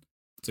had.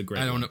 It's a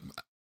great. I don't one. know.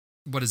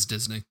 What is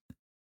Disney?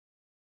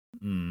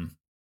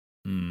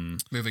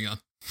 Moving on.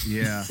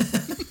 Yeah.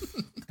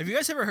 Have you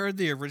guys ever heard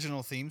the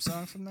original theme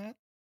song from that?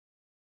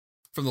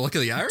 From the Luck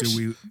of the Irish? Do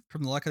we?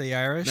 From the Luck of the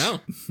Irish?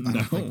 No. I No.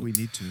 don't think we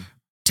need to.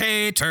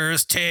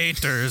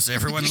 Taters.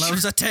 Everyone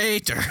loves a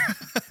tater.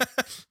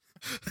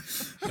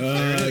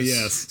 Oh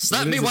yes.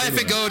 Slap That me is a wife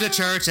good and one. go to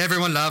church.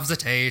 Everyone loves a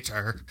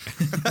tater.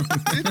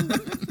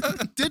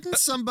 Didn't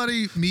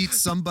somebody meet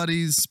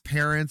somebody's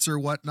parents or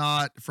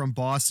whatnot from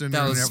Boston?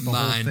 That and was the whole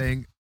mine.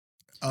 thing.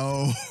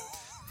 Oh,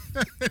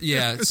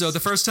 Yeah. So the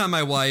first time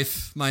my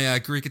wife, my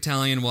Greek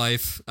Italian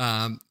wife,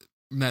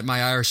 met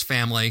my Irish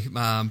family,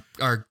 my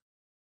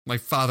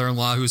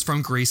father-in-law, who's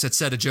from Greece, had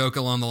said a joke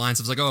along the lines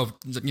of like, "Oh,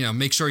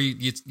 make sure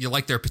you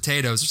like their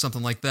potatoes" or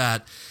something like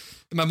that.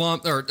 My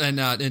mom,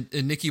 and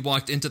Nikki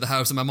walked into the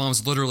house, and my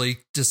mom's literally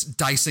just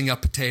dicing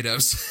up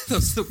potatoes. that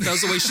was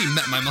the way she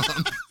met my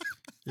mom.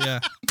 Yeah.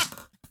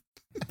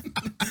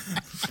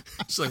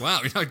 She's like,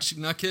 wow, you're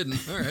not kidding.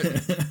 All right.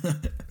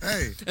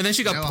 Hey. And then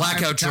she got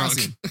blackout drunk.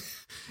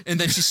 And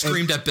then she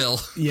screamed at Bill.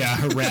 Yeah,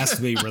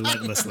 harassed me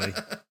relentlessly.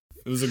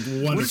 It was a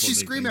wonderful. What did she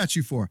scream at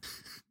you for?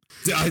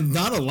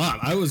 Not a lot.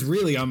 I was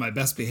really on my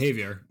best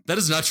behavior. That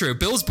is not true.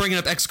 Bill's bringing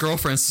up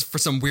ex-girlfriends for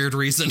some weird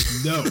reason.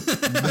 No,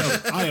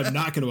 I am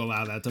not going to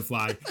allow that to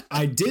fly.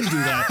 I did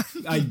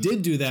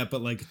do that,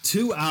 but like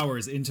 2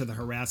 hours into the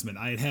harassment,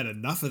 I had had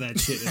enough of that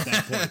shit at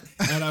that point.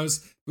 And I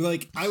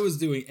was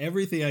doing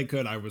everything I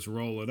could. I was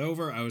rolling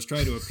over. I was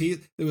trying to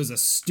appease. There was a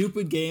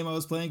stupid game I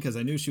was playing because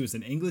I knew she was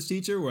an English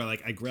teacher where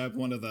like I grabbed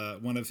one of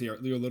your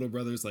little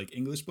brother's like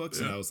English books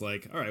and I was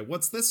like, all right,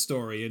 what's this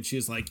story? And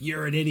she's like,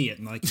 you're an idiot.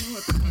 And like, you know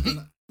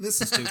what? This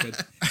is stupid.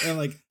 And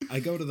like, I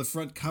go to the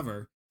front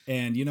cover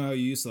and you know how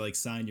you used to like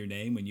sign your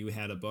name when you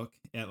had a book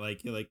at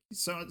like, you're like,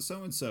 so and so,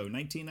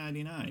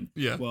 1999.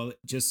 Yeah. Well, it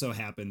just so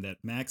happened that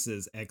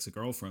Max's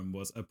ex-girlfriend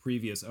was a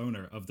previous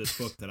owner of this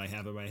book that I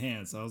have in my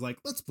hand. So I was like,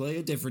 let's play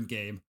a different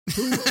game.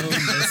 Who owned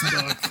this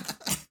book?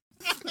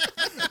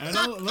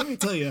 And let me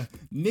tell you,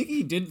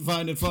 Nikki didn't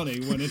find it funny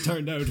when it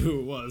turned out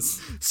who it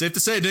was. Safe to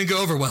say it didn't go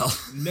over well.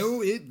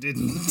 No, it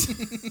didn't.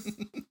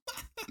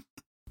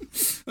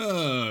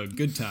 Oh,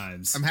 good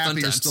times. I'm happy Fun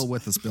you're times. still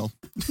with us, Bill.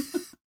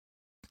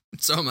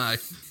 So am I.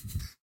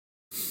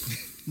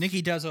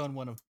 Nikki does own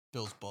one of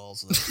Bill's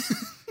balls.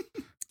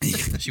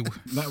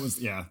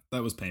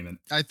 That was payment.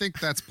 I think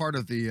that's part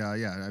of the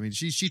I mean,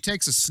 she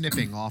takes a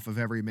snipping off of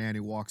every man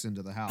who walks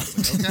into the house.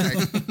 Like,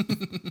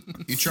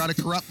 okay, you try to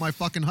corrupt my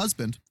fucking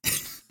husband.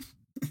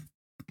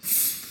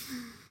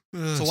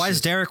 So why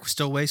does Derek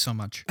still weigh so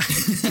much?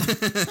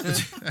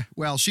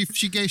 Well, she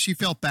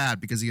felt bad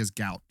because he has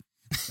gout.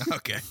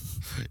 Okay.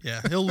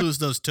 Yeah, he'll lose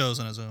those toes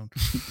on his own.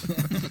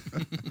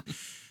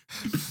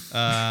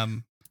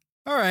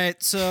 All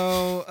right.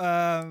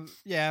 So,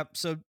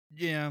 so,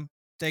 you know,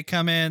 they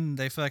come in,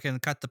 they fucking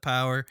cut the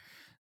power.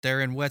 They're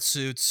in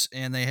wetsuits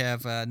and they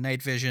have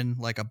night vision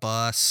like a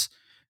boss.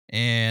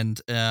 And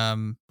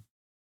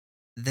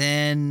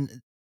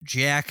then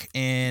Jack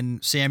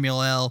and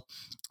Samuel L.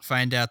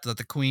 find out that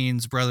the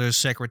Queen's brother's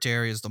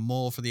secretary is the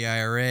mole for the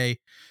IRA.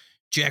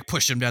 Jack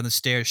pushes him down the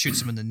stairs,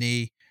 shoots him in the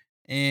knee.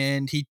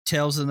 And he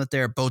tells them that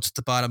there are boats at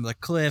the bottom of the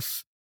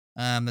cliff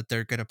that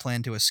they're going to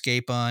plan to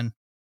escape on.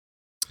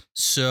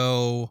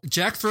 So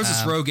Jack throws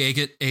his rogue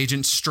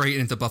agent straight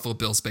into Buffalo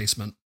Bill's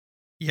basement.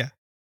 Yeah,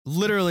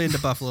 literally into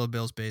Buffalo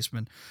Bill's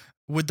basement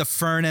with the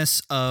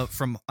furnace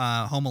from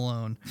Home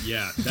Alone.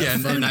 Yeah.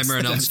 And Nightmare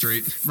on Elm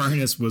Street.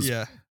 Furnace was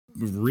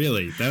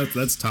really,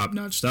 that's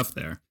top-notch stuff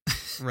there.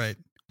 Right.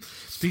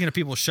 Speaking of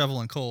people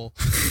shoveling coal.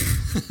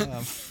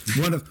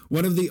 One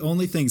of the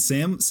only things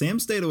Sam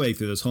stayed awake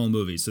through this whole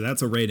movie, so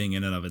that's a rating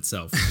in and of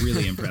itself.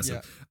 Really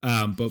impressive.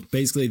 But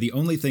basically the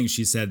only thing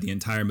she said the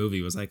entire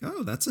movie was like,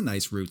 "Oh, that's a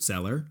nice root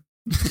cellar."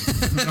 Okay.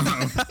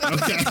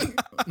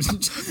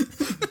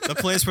 The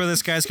place where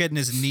this guy's getting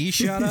his knee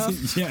shot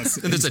off. Yes.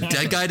 And there's a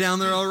dead guy down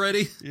there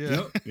already.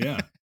 Yeah.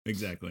 Yeah.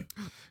 Exactly.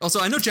 Also,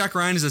 I know Jack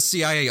Ryan is a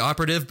CIA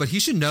operative, but he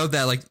should know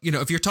that, like, you know,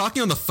 if you're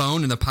talking on the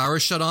phone and the power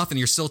is shut off and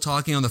you're still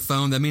talking on the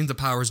phone, that means the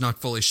power is not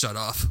fully shut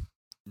off.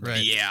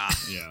 Right. Yeah.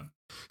 Yeah.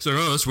 So,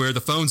 that's where the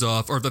phone's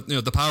off or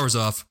the power's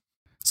off.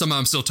 Somehow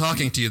I'm still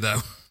talking to you, though.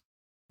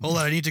 Hold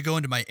on, I need to go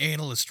into my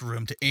analyst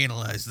room to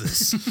analyze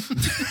this.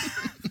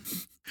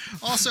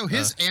 Also,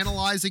 his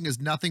analyzing is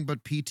nothing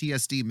but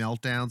PTSD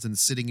meltdowns and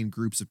sitting in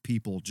groups of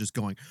people just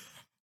going,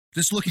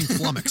 just looking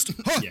flummoxed.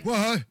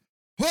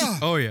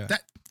 Oh, yeah.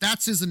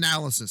 That's his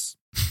analysis.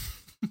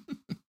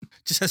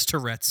 Just has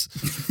Tourette's.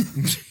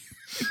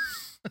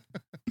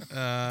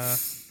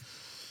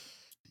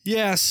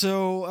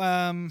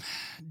 So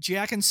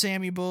Jack and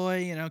Sammy Boy,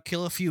 you know,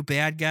 kill a few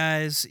bad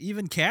guys.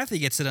 Even Kathy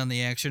gets it on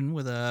the action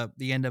with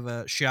the end of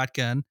a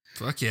shotgun.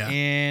 Fuck yeah.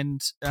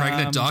 And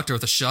Pregnant doctor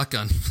with a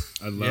shotgun.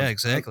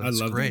 Exactly. I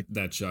love great.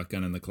 that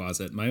shotgun in the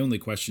closet. My only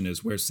question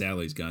is, where's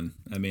Sally's gun?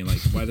 I mean, like,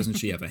 why doesn't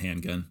she have a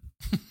handgun?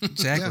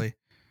 Exactly.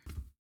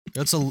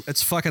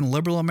 It's fucking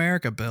liberal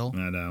America, Bill.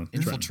 I know.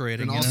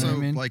 Infiltrating. And you also, know what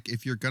I mean? like,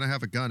 if you're gonna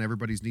have a gun,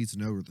 everybody needs to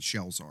know where the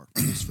shells are.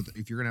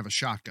 If you're gonna have a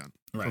shotgun,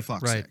 for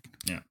fuck's Right. sake.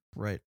 Yeah.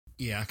 Right.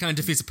 Yeah, it kind of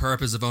defeats the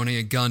purpose of owning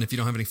a gun if you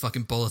don't have any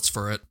fucking bullets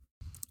for it.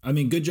 I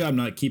mean, good job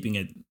not keeping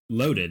it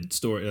loaded,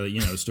 stored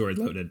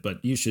loaded, but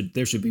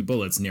there should be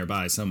bullets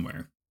nearby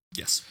somewhere.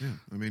 Yes. Yeah,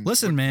 I mean,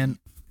 Listen, man,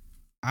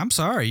 I'm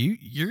sorry.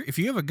 If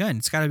you have a gun,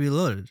 it's got to be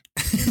loaded.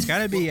 It's got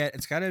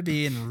to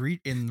be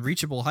in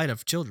reachable height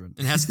of children.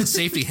 And the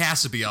safety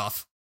has to be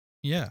off.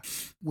 Yeah.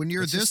 when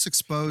you're this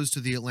exposed to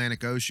the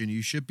Atlantic Ocean,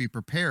 you should be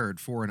prepared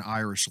for an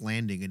Irish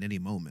landing at any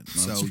moment.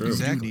 That's So true. you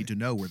Exactly. do need to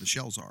know where the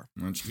shells are.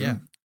 That's true. Yeah.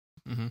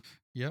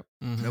 Yep.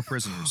 No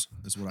prisoners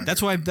is what I.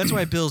 That's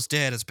why Bill's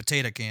dad is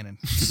potato cannon.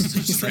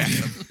 Distract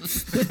him.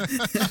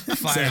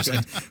 Fires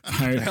it.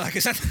 They're like,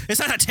 is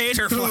that a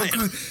tater flying?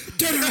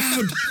 Turn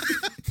around!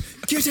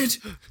 Get it!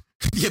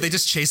 Yeah, they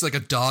just chase like a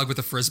dog with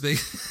a frisbee.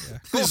 Yeah.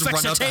 They Go just fix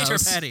run a out the tater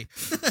house. patty.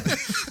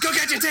 Go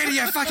get your tater,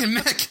 you fucking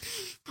Mick.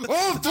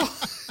 Oh, boy.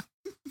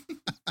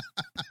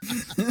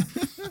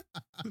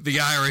 The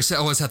Irish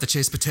always have to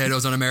chase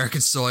potatoes on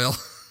American soil.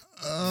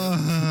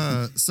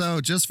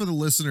 So just for the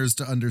listeners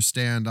to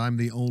understand, I'm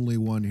the only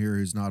one here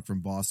who's not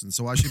from Boston,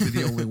 so I should be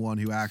the only one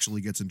who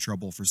actually gets in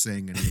trouble for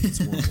saying any of these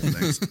horrible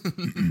things.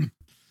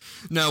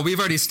 No, we've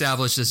already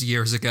established this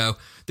years ago.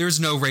 There's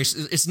no race.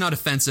 It's not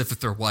offensive if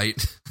they're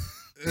white.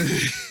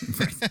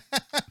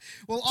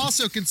 Well,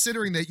 also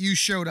considering that you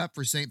showed up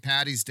for St.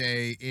 Paddy's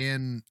Day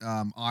in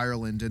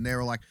Ireland, and they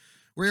were like,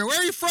 where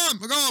are you from?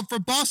 I go, I'm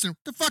from Boston. What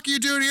the fuck are you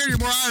doing here? You're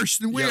more Irish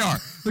than we are.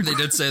 They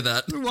did say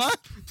that. What?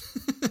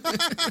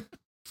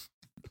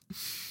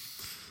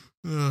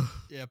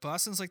 Yeah,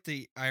 Boston's like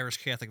the Irish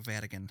Catholic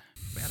Vatican.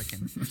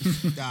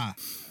 Ah.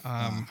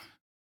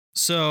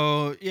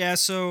 So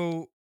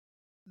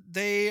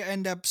they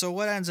end up. So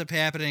what ends up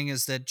happening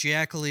is that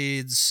Jack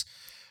leads,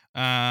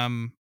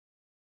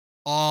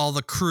 all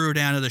the crew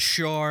down to the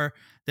shore,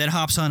 then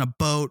hops on a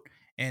boat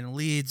and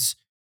leads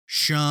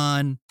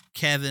Sean,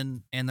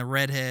 Kevin, and the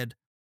redhead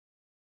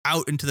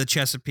out into the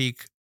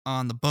Chesapeake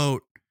on the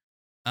boat.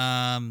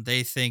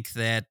 They think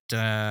that,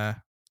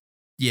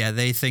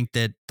 they think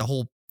that the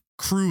whole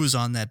crew is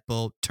on that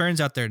boat.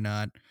 Turns out they're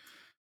not.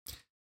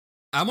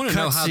 I want to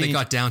know how they Cutscene.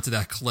 got down to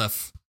that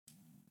cliff.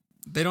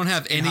 They don't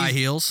have In any high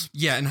heels.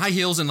 Yeah, in high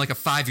heels and like a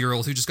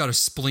 5-year-old who just got a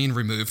spleen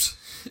removed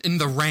in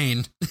the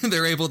rain.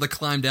 They're able to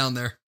climb down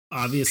there.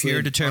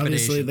 Pure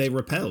determination. Obviously, they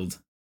repelled.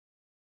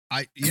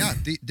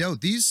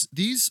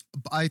 These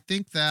I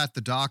think that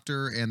the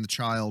doctor and the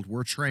child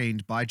were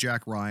trained by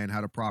Jack Ryan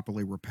how to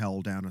properly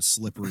rappel down a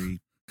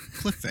slippery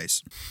cliff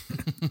face,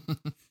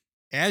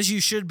 As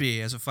you should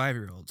be as a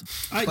 5-year-old.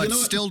 but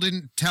still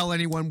didn't tell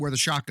anyone where the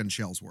shotgun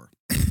shells were.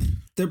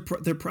 There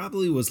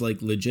probably was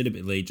like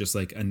legitimately just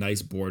like a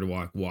nice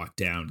boardwalk walk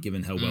down,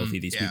 given how wealthy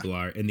these people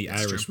are, and the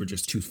Irish were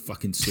just too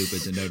fucking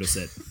stupid to notice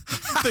it.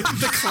 They're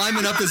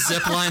climbing up the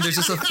zip line.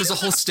 There's a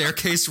whole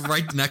staircase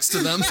right next to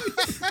them.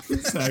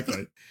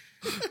 Exactly.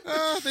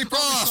 They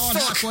probably saw it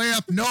halfway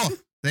up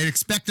north. They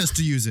expect us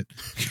to use it.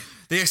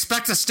 They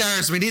expect the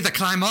stairs. We need to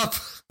climb up.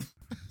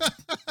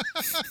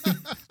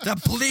 The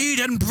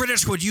bleeding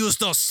British would use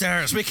those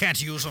stairs. We can't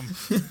use them.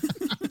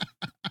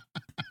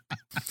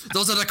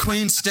 Those are the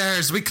Queen's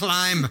stairs. We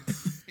climb.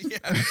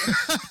 Yeah.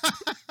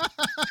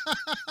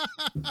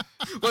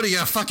 What are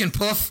you, a fucking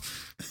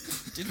puff?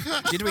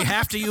 Did we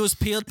have to use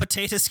peeled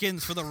potato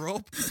skins for the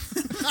rope?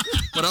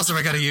 What else are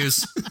we going to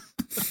use?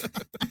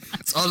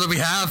 It's all that we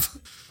have.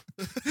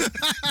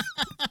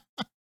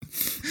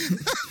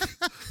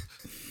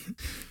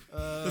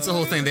 That's the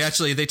whole thing.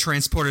 They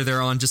transported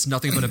there on just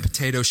nothing but a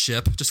potato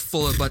ship, just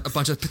full of a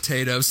bunch of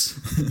potatoes.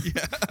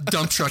 Yeah.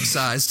 Dump truck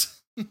sized.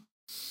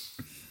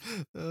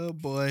 Oh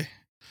boy.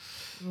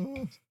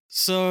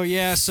 So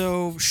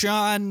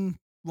Sean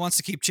wants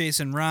to keep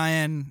chasing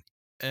Ryan.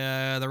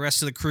 The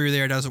rest of the crew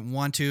there doesn't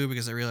want to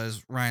because they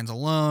realize Ryan's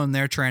alone.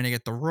 They're trying to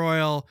get the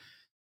Royal.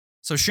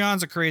 So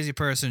Sean's a crazy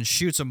person,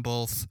 shoots them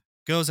both,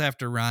 goes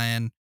after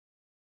Ryan,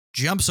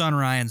 jumps on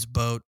Ryan's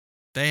boat.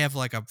 They have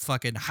like a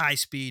fucking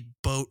high-speed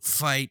boat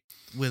fight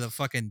with a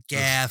fucking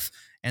gaff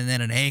and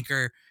then an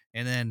anchor.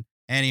 And then,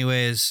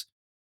 anyways,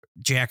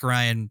 Jack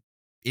Ryan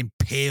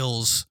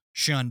impales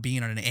Sean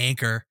Bean on an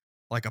anchor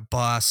like a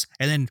boss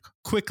and then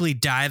quickly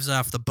dives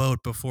off the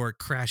boat before it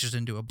crashes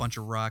into a bunch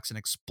of rocks and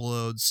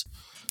explodes.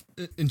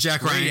 And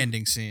Jack Great Ryan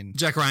ending scene.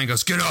 Jack Ryan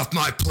goes, "Get off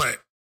my plate.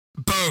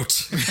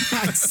 Boat."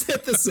 I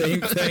said the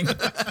same thing.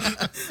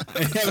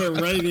 I have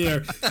it right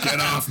here. Get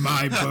off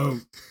my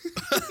boat.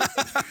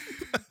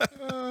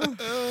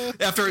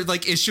 After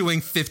like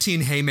issuing 15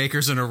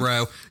 haymakers in a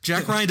row,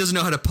 Jack Ryan doesn't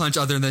know how to punch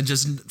other than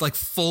just like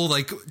full,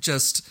 like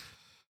just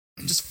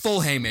full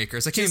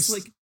haymakers. I can't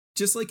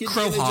Just like in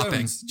crow Indiana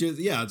hopping.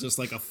 Jones. Just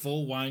like a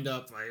full wind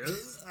up. Like,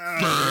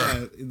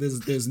 yeah.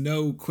 There's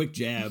no quick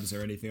jabs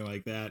or anything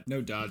like that.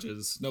 No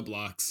dodges. No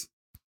blocks.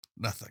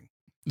 Nothing.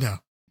 No.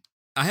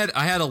 I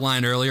had a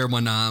line earlier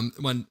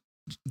when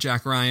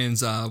Jack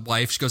Ryan's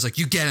wife, she goes like,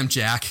 "You get him,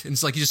 Jack," and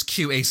it's like you just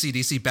cue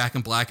AC/DC Back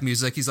in Black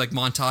music. He's like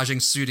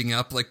montaging, suiting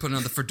up, like putting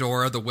on the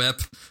fedora, the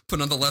whip,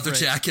 putting on the leather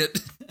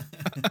jacket.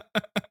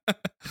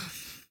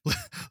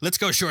 Let's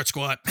go short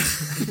squat.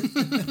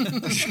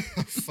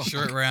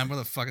 Short round. What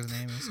the fuck his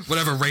name is?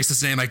 Whatever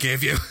racist name I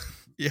gave you.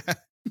 Yeah.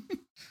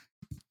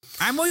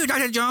 I'm with you,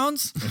 Dr.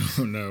 Jones.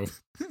 Oh no.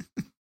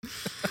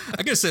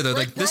 I gotta say though,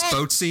 like this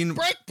boat scene.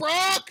 Break,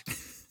 Brock!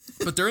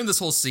 But during this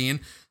whole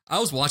scene, I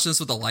was watching this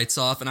with the lights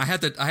off, and I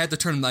had to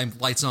turn my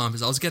lights on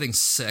because I was getting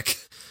sick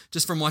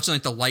just from watching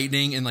like the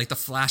lightning and like the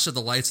flash of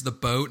the lights of the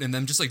boat, and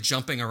them just like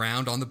jumping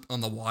around on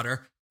the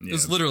water. It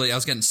was literally, I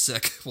was getting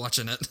sick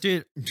watching it.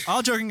 Dude,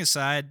 all joking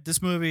aside,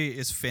 this movie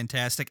is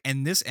fantastic,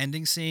 and this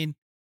ending scene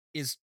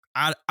is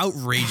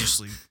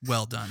outrageously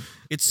well done.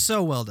 It's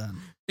so well done.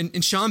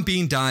 And Sean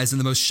Bean dies in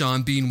the most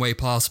Sean Bean way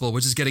possible,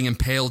 which is getting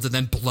impaled and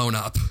then blown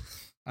up.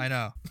 I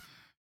know.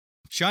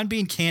 Sean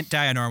Bean can't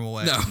die a normal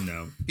way. No.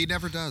 No. He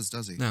never does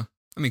he? No.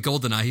 I mean,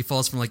 Goldeneye, he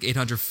falls from like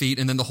 800 feet,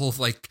 and then the whole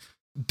like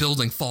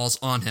building falls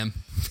on him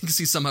because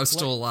he's somehow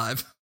still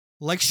alive.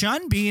 Like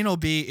Sean Bean will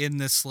be in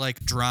this like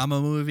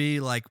drama movie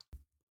like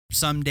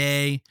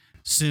someday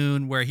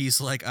soon where he's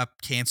like a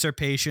cancer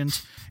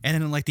patient,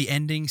 and then like the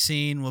ending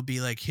scene will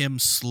be like him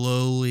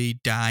slowly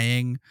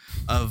dying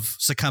of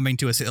succumbing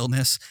to his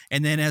illness,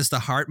 and then as the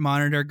heart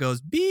monitor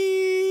goes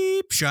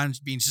beep, Sean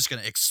Bean's just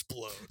gonna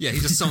explode. Yeah, he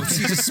just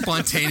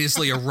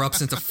spontaneously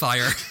erupts into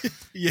fire.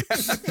 Yeah.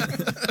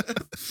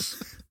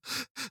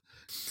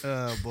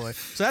 Oh boy.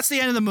 So that's the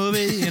end of the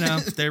movie. You know,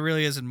 there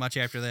really isn't much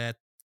after that,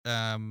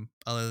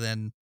 other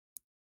than,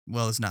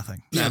 well, there's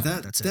nothing. Yeah,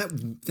 So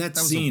that That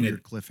was scene. a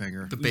weird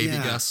cliffhanger. The baby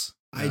Yeah. Gus.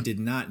 I did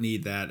not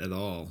need that at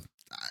all.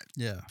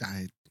 Yeah.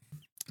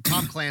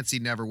 Tom Clancy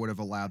never would have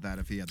allowed that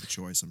if he had the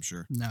choice, I'm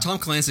sure. No. Tom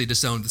Clancy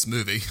disowned this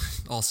movie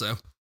also.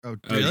 Oh,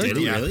 Oh, Really? did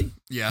he Yeah. really?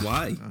 Yeah.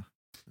 Why?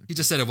 He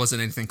just said it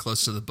wasn't anything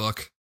close to the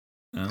book.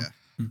 Oh. Yeah.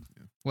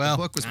 Well,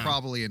 the book was yeah.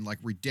 probably in like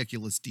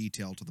ridiculous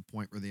detail to the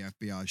point where the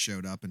FBI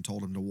showed up and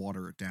told him to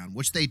water it down,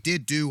 which they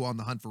did do on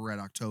the Hunt for Red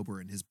October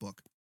in his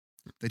book.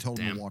 They told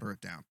him Damn. to water it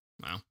down.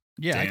 Wow.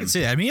 yeah, I Damn. can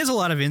see that. I mean, he has a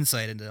lot of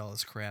insight into all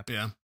this crap.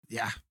 Yeah.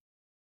 Yeah.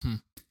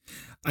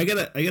 I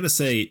gotta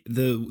say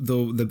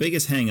the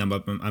biggest hang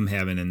I'm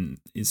having, and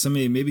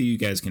somebody maybe you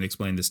guys can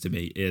explain this to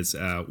me, is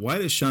why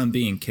does Sean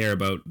Bean care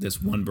about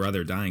this one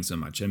brother dying so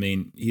much? I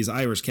mean, he's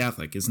Irish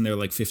Catholic, isn't there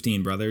like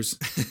 15 brothers?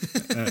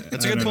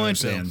 That's a good point,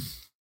 Phil.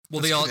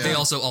 Well, they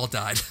also all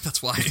died.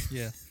 That's why.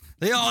 Yeah.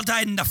 They all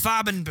died in the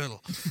Farben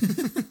bill.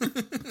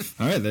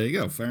 All right, there you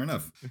go. Fair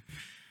enough.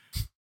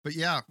 But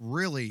yeah,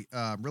 really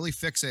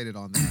fixated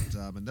on that.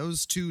 And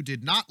those two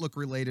did not look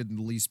related in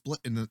the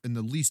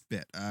least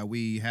bit.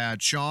 We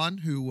had Sean,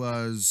 who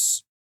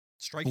was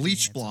Strikingly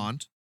bleach handsome.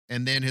 blonde,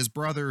 and then his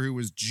brother, who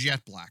was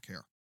jet black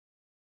hair.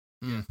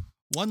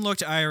 One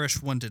looked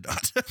Irish, one did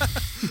not.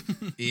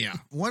 Yeah,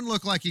 one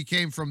looked like he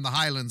came from the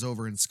Highlands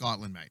over in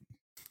Scotland, mate.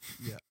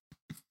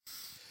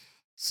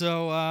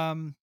 So,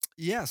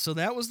 yeah, so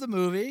that was the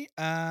movie.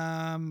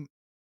 I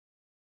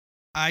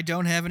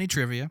don't have any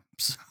trivia.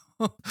 So,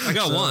 I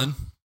got one.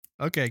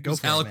 Okay, go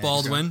for Alec it, Max.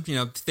 Baldwin. You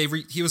know,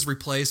 he was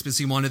replaced because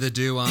he wanted to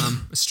do a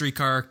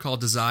Streetcar Called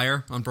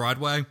Desire on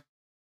Broadway,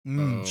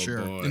 Mm. Oh,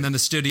 sure. boy. and then the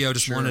studio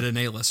just Sure. wanted an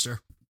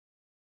A-lister.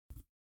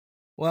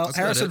 Well, That's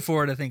about Harrison it.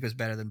 Ford, I think, was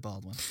better than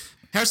Baldwin.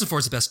 Harrison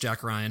Ford's the best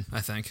Jack Ryan, I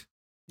think.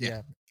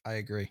 Yeah. I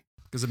agree.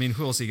 Because I mean,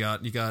 who else you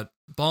got? You got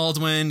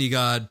Baldwin. You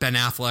got Ben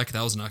Affleck.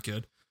 That was not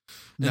good.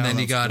 And No, then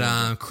that you was got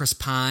horrible. Chris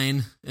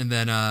Pine, and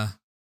then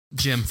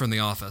Jim from The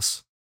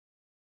Office.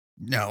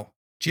 No.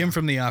 Jim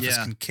from The Office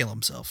Yeah. can kill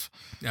himself.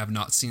 I have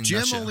not seen that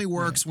Jim show. only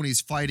works when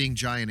he's fighting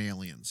giant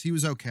aliens. He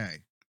was okay.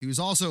 He was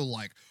also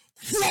like,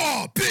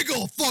 whoa, big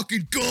old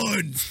fucking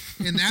guns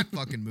in that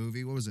fucking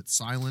movie. What was it?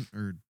 Silent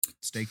or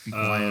Steak Be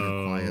Quiet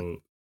or Quiet Oh,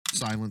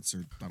 Silence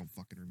or I don't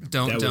fucking remember.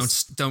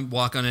 Don't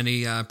walk on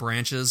any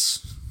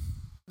branches.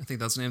 I think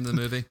that's the name of the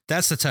movie.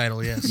 That's the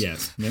title, yes.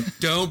 yes. Yep.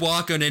 Don't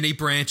walk on any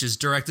branches.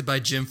 Directed by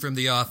Jim from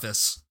The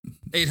Office.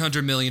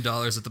 $800 million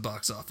at the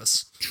box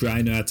office.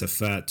 Try not to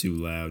fart too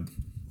loud.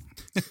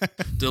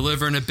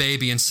 Delivering a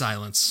baby in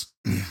silence.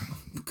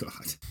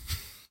 God.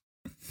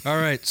 All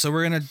right, so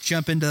we're going to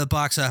jump into the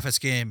box office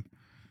game.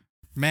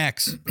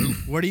 Max,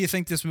 what do you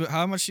think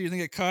how much do you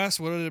think it cost?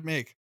 What did it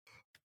make?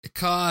 It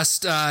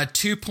cost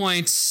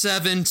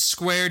 2.7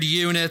 squared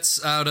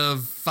units out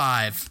of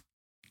 5.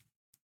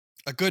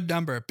 A good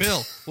number.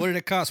 Bill, what did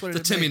it cost? What The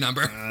did it Timmy make?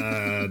 number.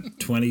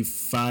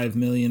 25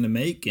 million to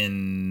make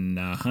and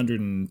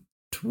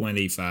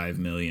 125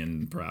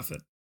 million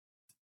profit.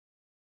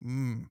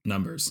 Mm.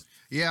 Numbers.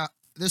 Yeah,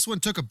 this one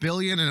took $1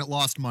 billion and it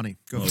lost money.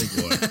 Go Oh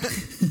figure. boy.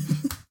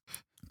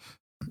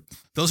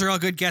 Those are all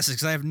good guesses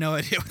because I have no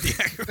idea what the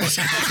actual It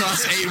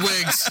cost 8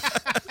 wigs.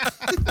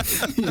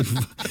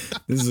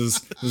 This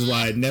is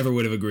why I never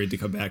would have agreed to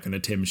come back on a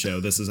Tim show.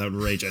 This is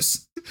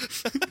outrageous.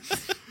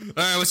 All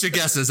right, what's your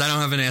guesses? I don't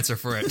have an answer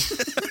for it.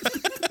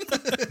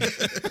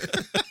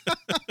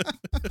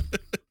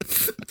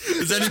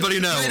 Does anybody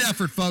know? Great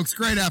effort, folks.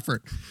 Great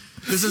effort.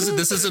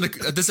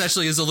 This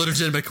actually is a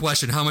legitimate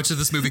question. How much did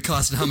this movie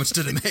cost and how much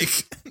did it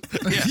make?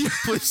 Yeah,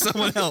 please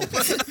someone help.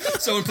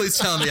 Someone please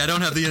tell me. I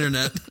don't have the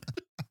internet.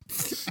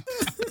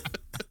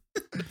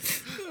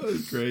 That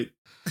was great.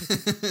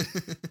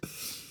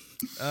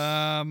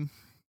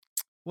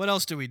 What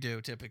else do we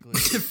do typically?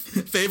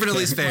 Favorite or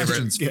least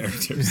favorite? Questions.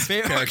 Characters.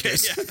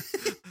 Characters.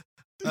 Characters.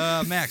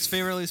 Max,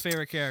 favorite or least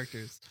favorite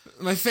characters?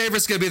 My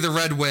favorite's gonna be the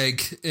red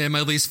wig, and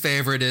my least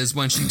favorite is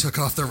when she took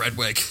off the red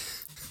wig.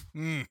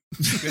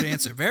 Good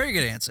answer. Very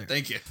good answer.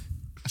 Thank you.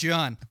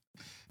 John.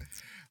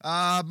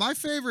 My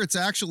favorite's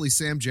actually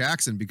Sam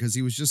Jackson because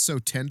he was just so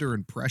tender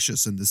and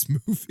precious in this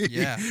movie.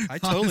 Yeah, I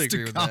totally Honest to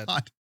agree with that.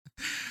 God.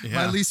 Yeah.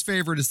 My least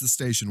favorite is the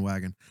station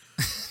wagon.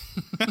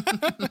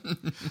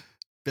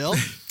 Bill?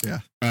 Yeah.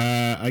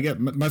 I got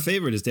my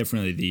favorite is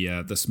definitely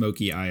the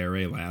smoky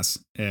IRA lass,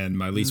 and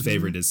my least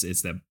favorite is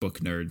that book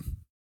nerd.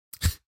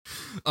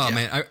 Oh Yeah.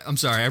 man, I'm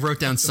sorry. I wrote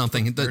down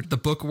something.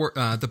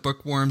 The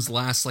bookworm's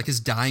last, like his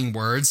dying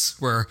words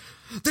were,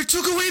 They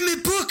took away my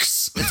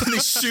books! And then they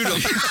shoot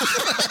him.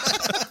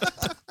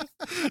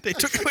 They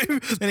took away.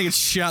 Then he gets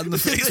shot in the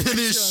face. And they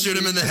just shoot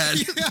him in the head.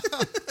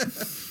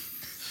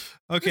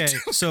 Okay,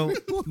 so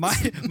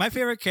my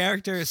favorite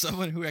character is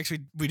someone who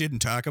actually we didn't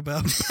talk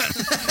about,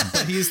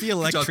 but he's the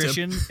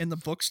electrician in the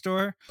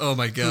bookstore. Oh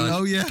my god.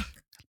 Oh yeah.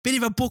 Bit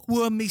of a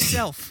bookworm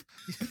myself.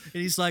 And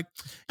he's like,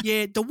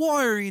 yeah, the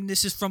wiring in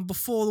this is from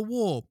before the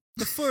war,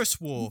 the first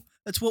war.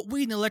 That's what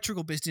we in the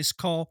electrical business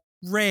call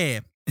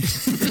rare.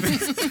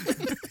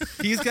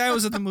 This guy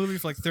was in the movie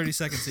for like 30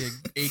 seconds. He had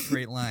 8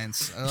 great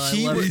lines. I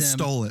He loved was- him.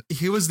 Stole it.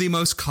 He was the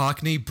most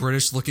Cockney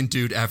British looking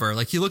dude ever.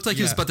 Like he looked like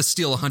he was Yeah. about to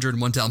steal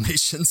 101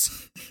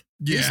 Dalmatians.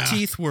 His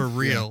teeth were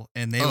real,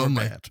 and they Oh were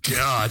my bad.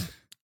 god.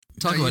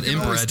 Talk You about can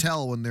always inbred.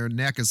 tell when their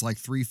neck is like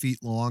 3 feet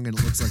long and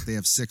it looks like they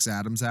have 6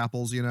 Adam's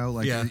apples. You know,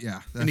 like Yeah. And he,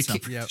 That's how.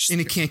 can't, and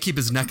he can't keep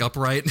his neck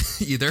upright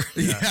either.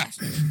 Yeah.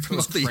 From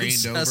all the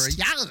Craned over. incest.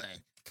 Yeah.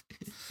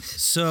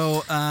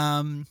 So,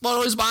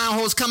 Well, his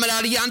hole's coming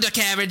out of your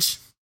undercarriage.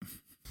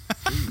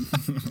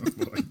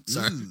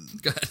 Sorry.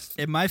 Go ahead.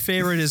 and my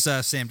favorite is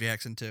Sam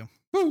Jackson too.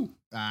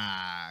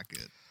 Ah,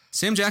 good.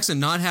 Sam Jackson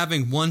not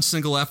having one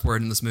single F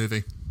word in this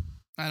movie.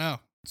 I know.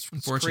 It's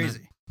Unfortunate.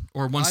 crazy.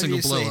 Or one single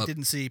Obviously, blow up.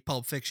 didn't see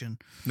Pulp Fiction.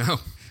 No.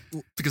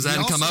 Because that He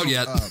hadn't come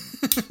out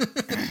also,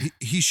 yet.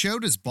 he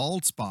showed his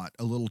bald spot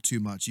a little too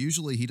much.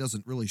 Usually he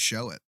doesn't really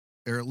show it,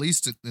 or at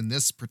least in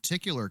this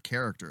particular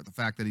character, the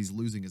fact that he's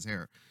losing his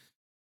hair.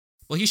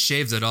 Well, he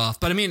shaved it off.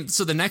 But I mean,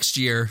 so the next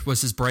year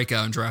was his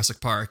breakout in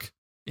Jurassic Park.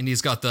 And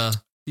he's got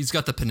the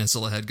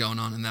peninsula head going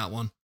on in that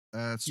one.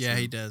 That's Yeah,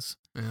 true. he does.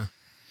 Yeah.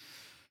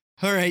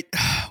 All right.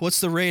 What's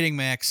the rating,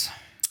 Max?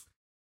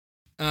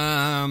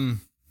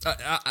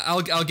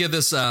 I'll give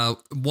this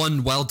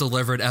one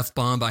well-delivered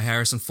F-bomb by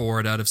Harrison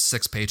Ford out of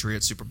 6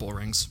 Patriot Super Bowl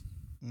rings.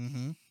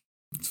 Mm-hmm.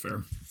 It's fair.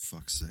 For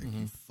fuck's sake,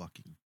 Mm-hmm. you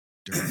fucking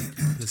dirt.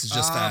 This is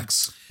just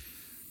facts.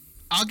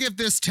 I'll give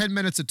this 10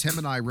 minutes of Tim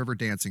and I river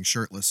dancing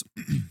shirtless.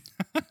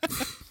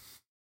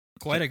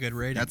 Quite a good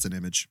rating. That's an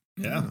image.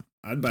 Yeah,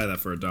 I'd buy that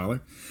for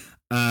 $1.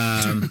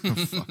 Oh,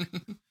 fuck.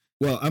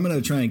 Well, I'm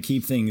gonna try and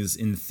keep things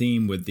in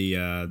theme with the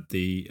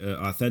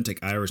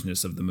authentic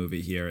Irishness of the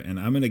movie here, and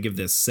I'm gonna give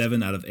this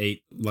 7 out of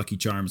 8 Lucky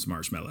Charms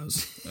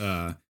marshmallows.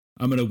 I'm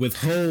gonna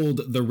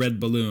withhold the red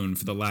balloon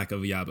for the lack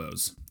of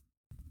yabos.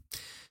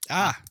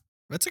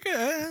 That's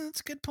a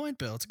good point,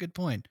 Bill. It's a good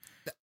point.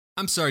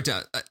 I'm sorry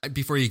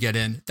before you get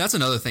in. That's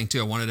another thing too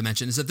I wanted to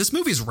mention is that this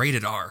movie is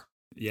rated R.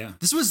 Yeah,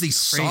 This was the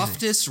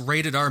softest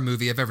rated R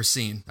movie I've ever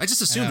seen. I just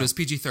assumed Yeah. it was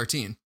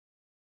PG-13.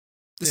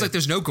 It's Yeah. like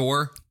there's no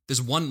gore.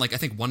 There's one, I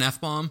think one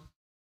F-bomb.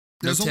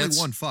 There's no only tits.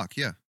 one fuck,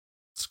 yeah.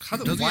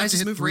 Doesn't Doesn't he why have is to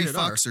this hit movie 3 rated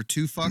R? fucks or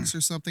 2 fucks or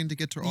something to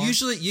get to R?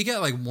 Usually you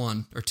get like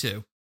 1 or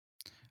 2.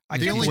 I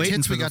the kept only waiting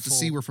tits for we the got to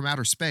see full- were from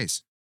outer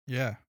space.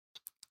 Yeah.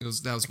 That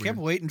was I weird. kept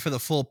waiting for the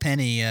full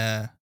Penny,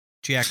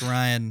 Jack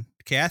Ryan,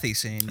 Kathy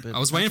scene. But I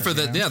was waiting for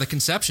nothing, you know? the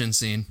conception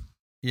scene.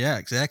 Yeah,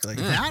 exactly.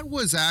 Yeah. That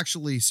was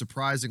actually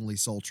surprisingly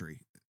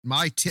sultry.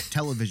 My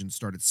television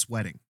started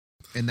sweating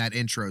in that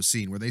intro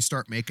scene where they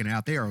start making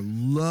out. They are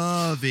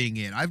loving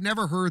it. I've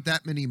never heard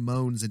that many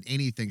moans in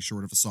anything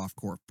short of a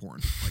softcore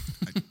porn.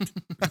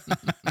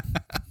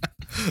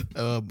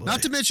 Oh boy.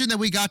 Not to mention that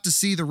we got to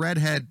see the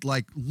redhead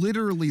like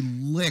literally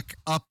lick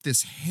up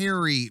this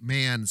hairy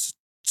man's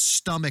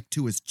stomach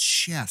to his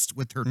chest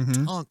with her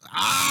Mhm. tongue.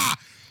 Ah!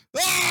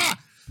 Ah!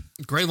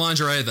 Great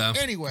lingerie though.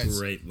 Anyways.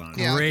 great line.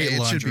 Yeah, Great okay,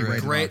 it should be lingerie.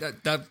 rated Great.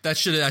 R. That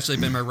should have actually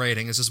been my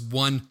rating. It's just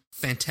one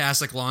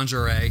fantastic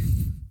lingerie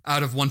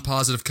out of 1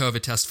 positive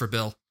COVID test for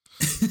Bill.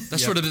 That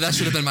should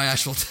have been my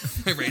actual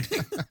my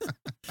rating.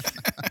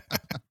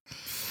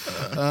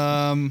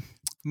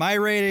 My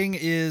rating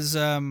is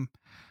a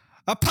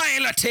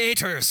pile of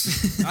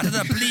taters out of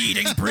the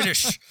bleeding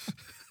British.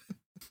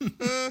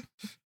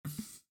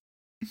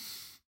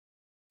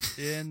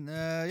 And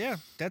yeah,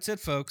 that's it,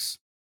 folks.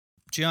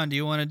 John, do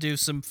you want to do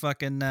some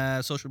fucking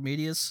social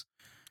medias?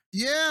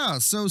 Yeah,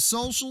 so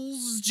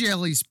socials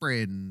jelly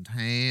spreading.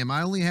 I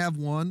only have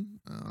one,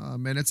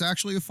 and it's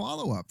actually a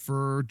follow-up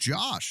for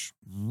Josh.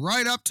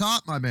 Right up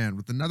top, my man,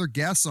 with another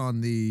guess on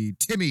the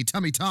Timmy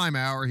Tummy Time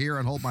Hour here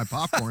on Hold My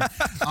Popcorn.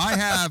 I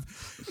have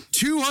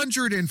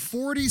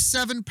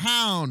 247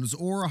 pounds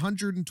or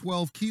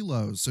 112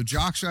 kilos. So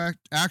Josh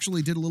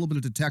actually did a little bit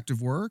of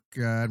detective work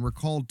and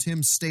recalled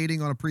Tim stating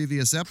on a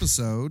previous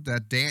episode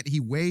that he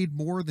weighed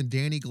more than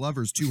Danny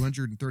Glover's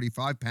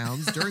 235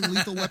 pounds during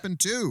Lethal Weapon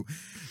 2.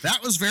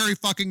 That was very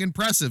fucking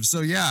impressive.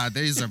 So yeah,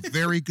 there's a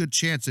very good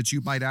chance that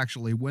you might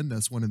actually win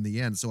this one in the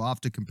end. So I'll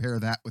have to compare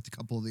that with a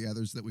couple of the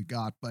others that we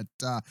got. But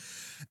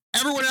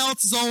everyone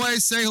else, as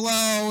always, say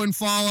hello and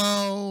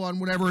follow on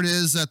whatever it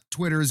is that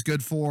Twitter is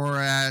good for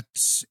at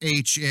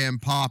HM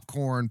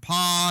Popcorn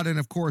Pod. And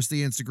of course,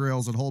 the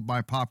Instagrams at Hold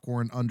My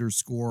Popcorn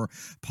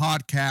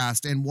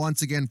 _podcast. And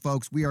once again,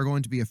 folks, we are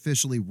going to be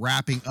officially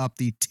wrapping up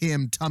the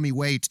Tim Tummy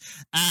Weight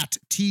at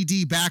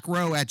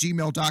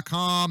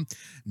tdbackrow@gmail.com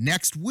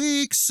next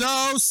week.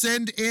 So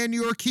send in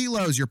your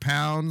kilos, your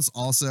pounds,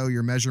 also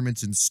your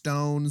measurements in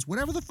stones,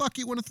 whatever the fuck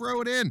you want to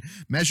throw it in.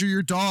 Measure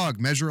your dog,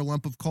 measure a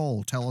lump of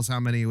coal. Tell us how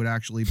many would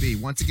actually be.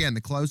 Once again,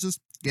 the closest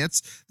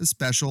gets the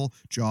special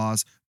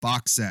Jaws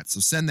box set.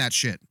 So send that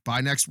shit. By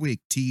next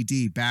week,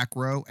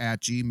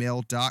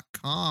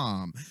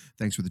 tdbackrow@gmail.com.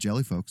 Thanks for the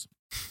jelly, folks.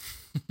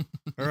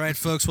 All right,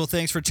 folks. Well,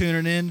 thanks for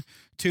tuning in.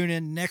 Tune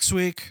in next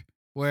week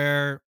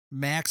where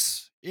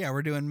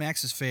we're doing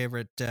Max's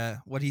favorite,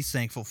 what he's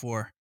thankful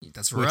for.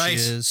 That's right.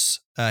 Which is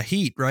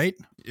Heat, right?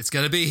 It's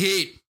going to be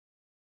Heat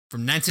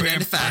from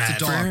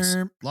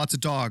 1995. Lots of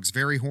dogs.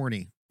 Very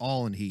horny.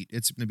 All in Heat.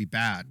 It's going to be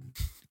bad.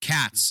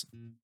 Cats.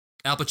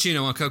 Al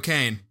Pacino on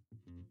cocaine.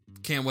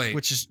 Can't wait.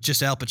 Which is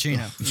just Al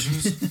Pacino.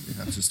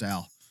 That's just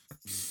Al.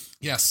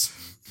 Yes.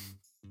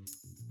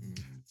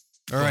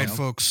 All right,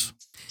 folks.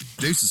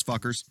 Deuces,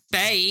 fuckers.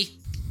 Bye.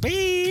 Bye.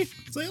 See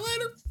you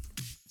later.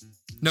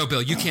 No,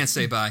 Bill, you can't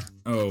say bye.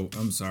 Oh,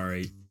 I'm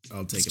sorry.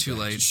 I'll take It's it too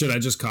back. late. Should I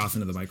just cough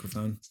into the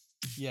microphone?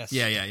 Yes.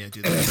 Yeah,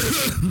 do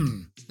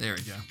that. There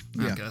we go.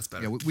 Yeah. Okay, that's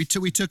better. Yeah,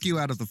 we took you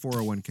out of the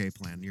 401k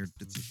plan. You're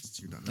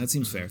done. That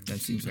seems fair.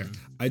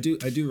 I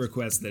do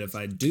request that if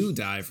I do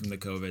die from the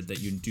COVID,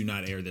 that you do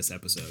not air this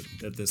episode.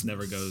 That this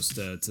never goes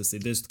to see.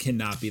 This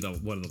cannot be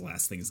one of the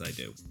last things I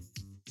do.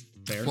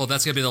 Fair. Well,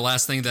 that's going to be the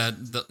last thing that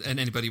and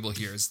anybody will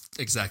hear is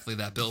exactly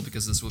that, Bill,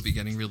 because this will be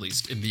getting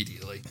released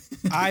immediately.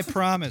 I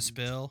promise,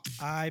 Bill.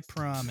 I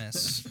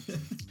promise.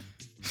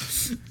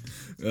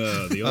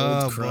 The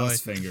old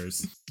cross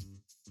fingers.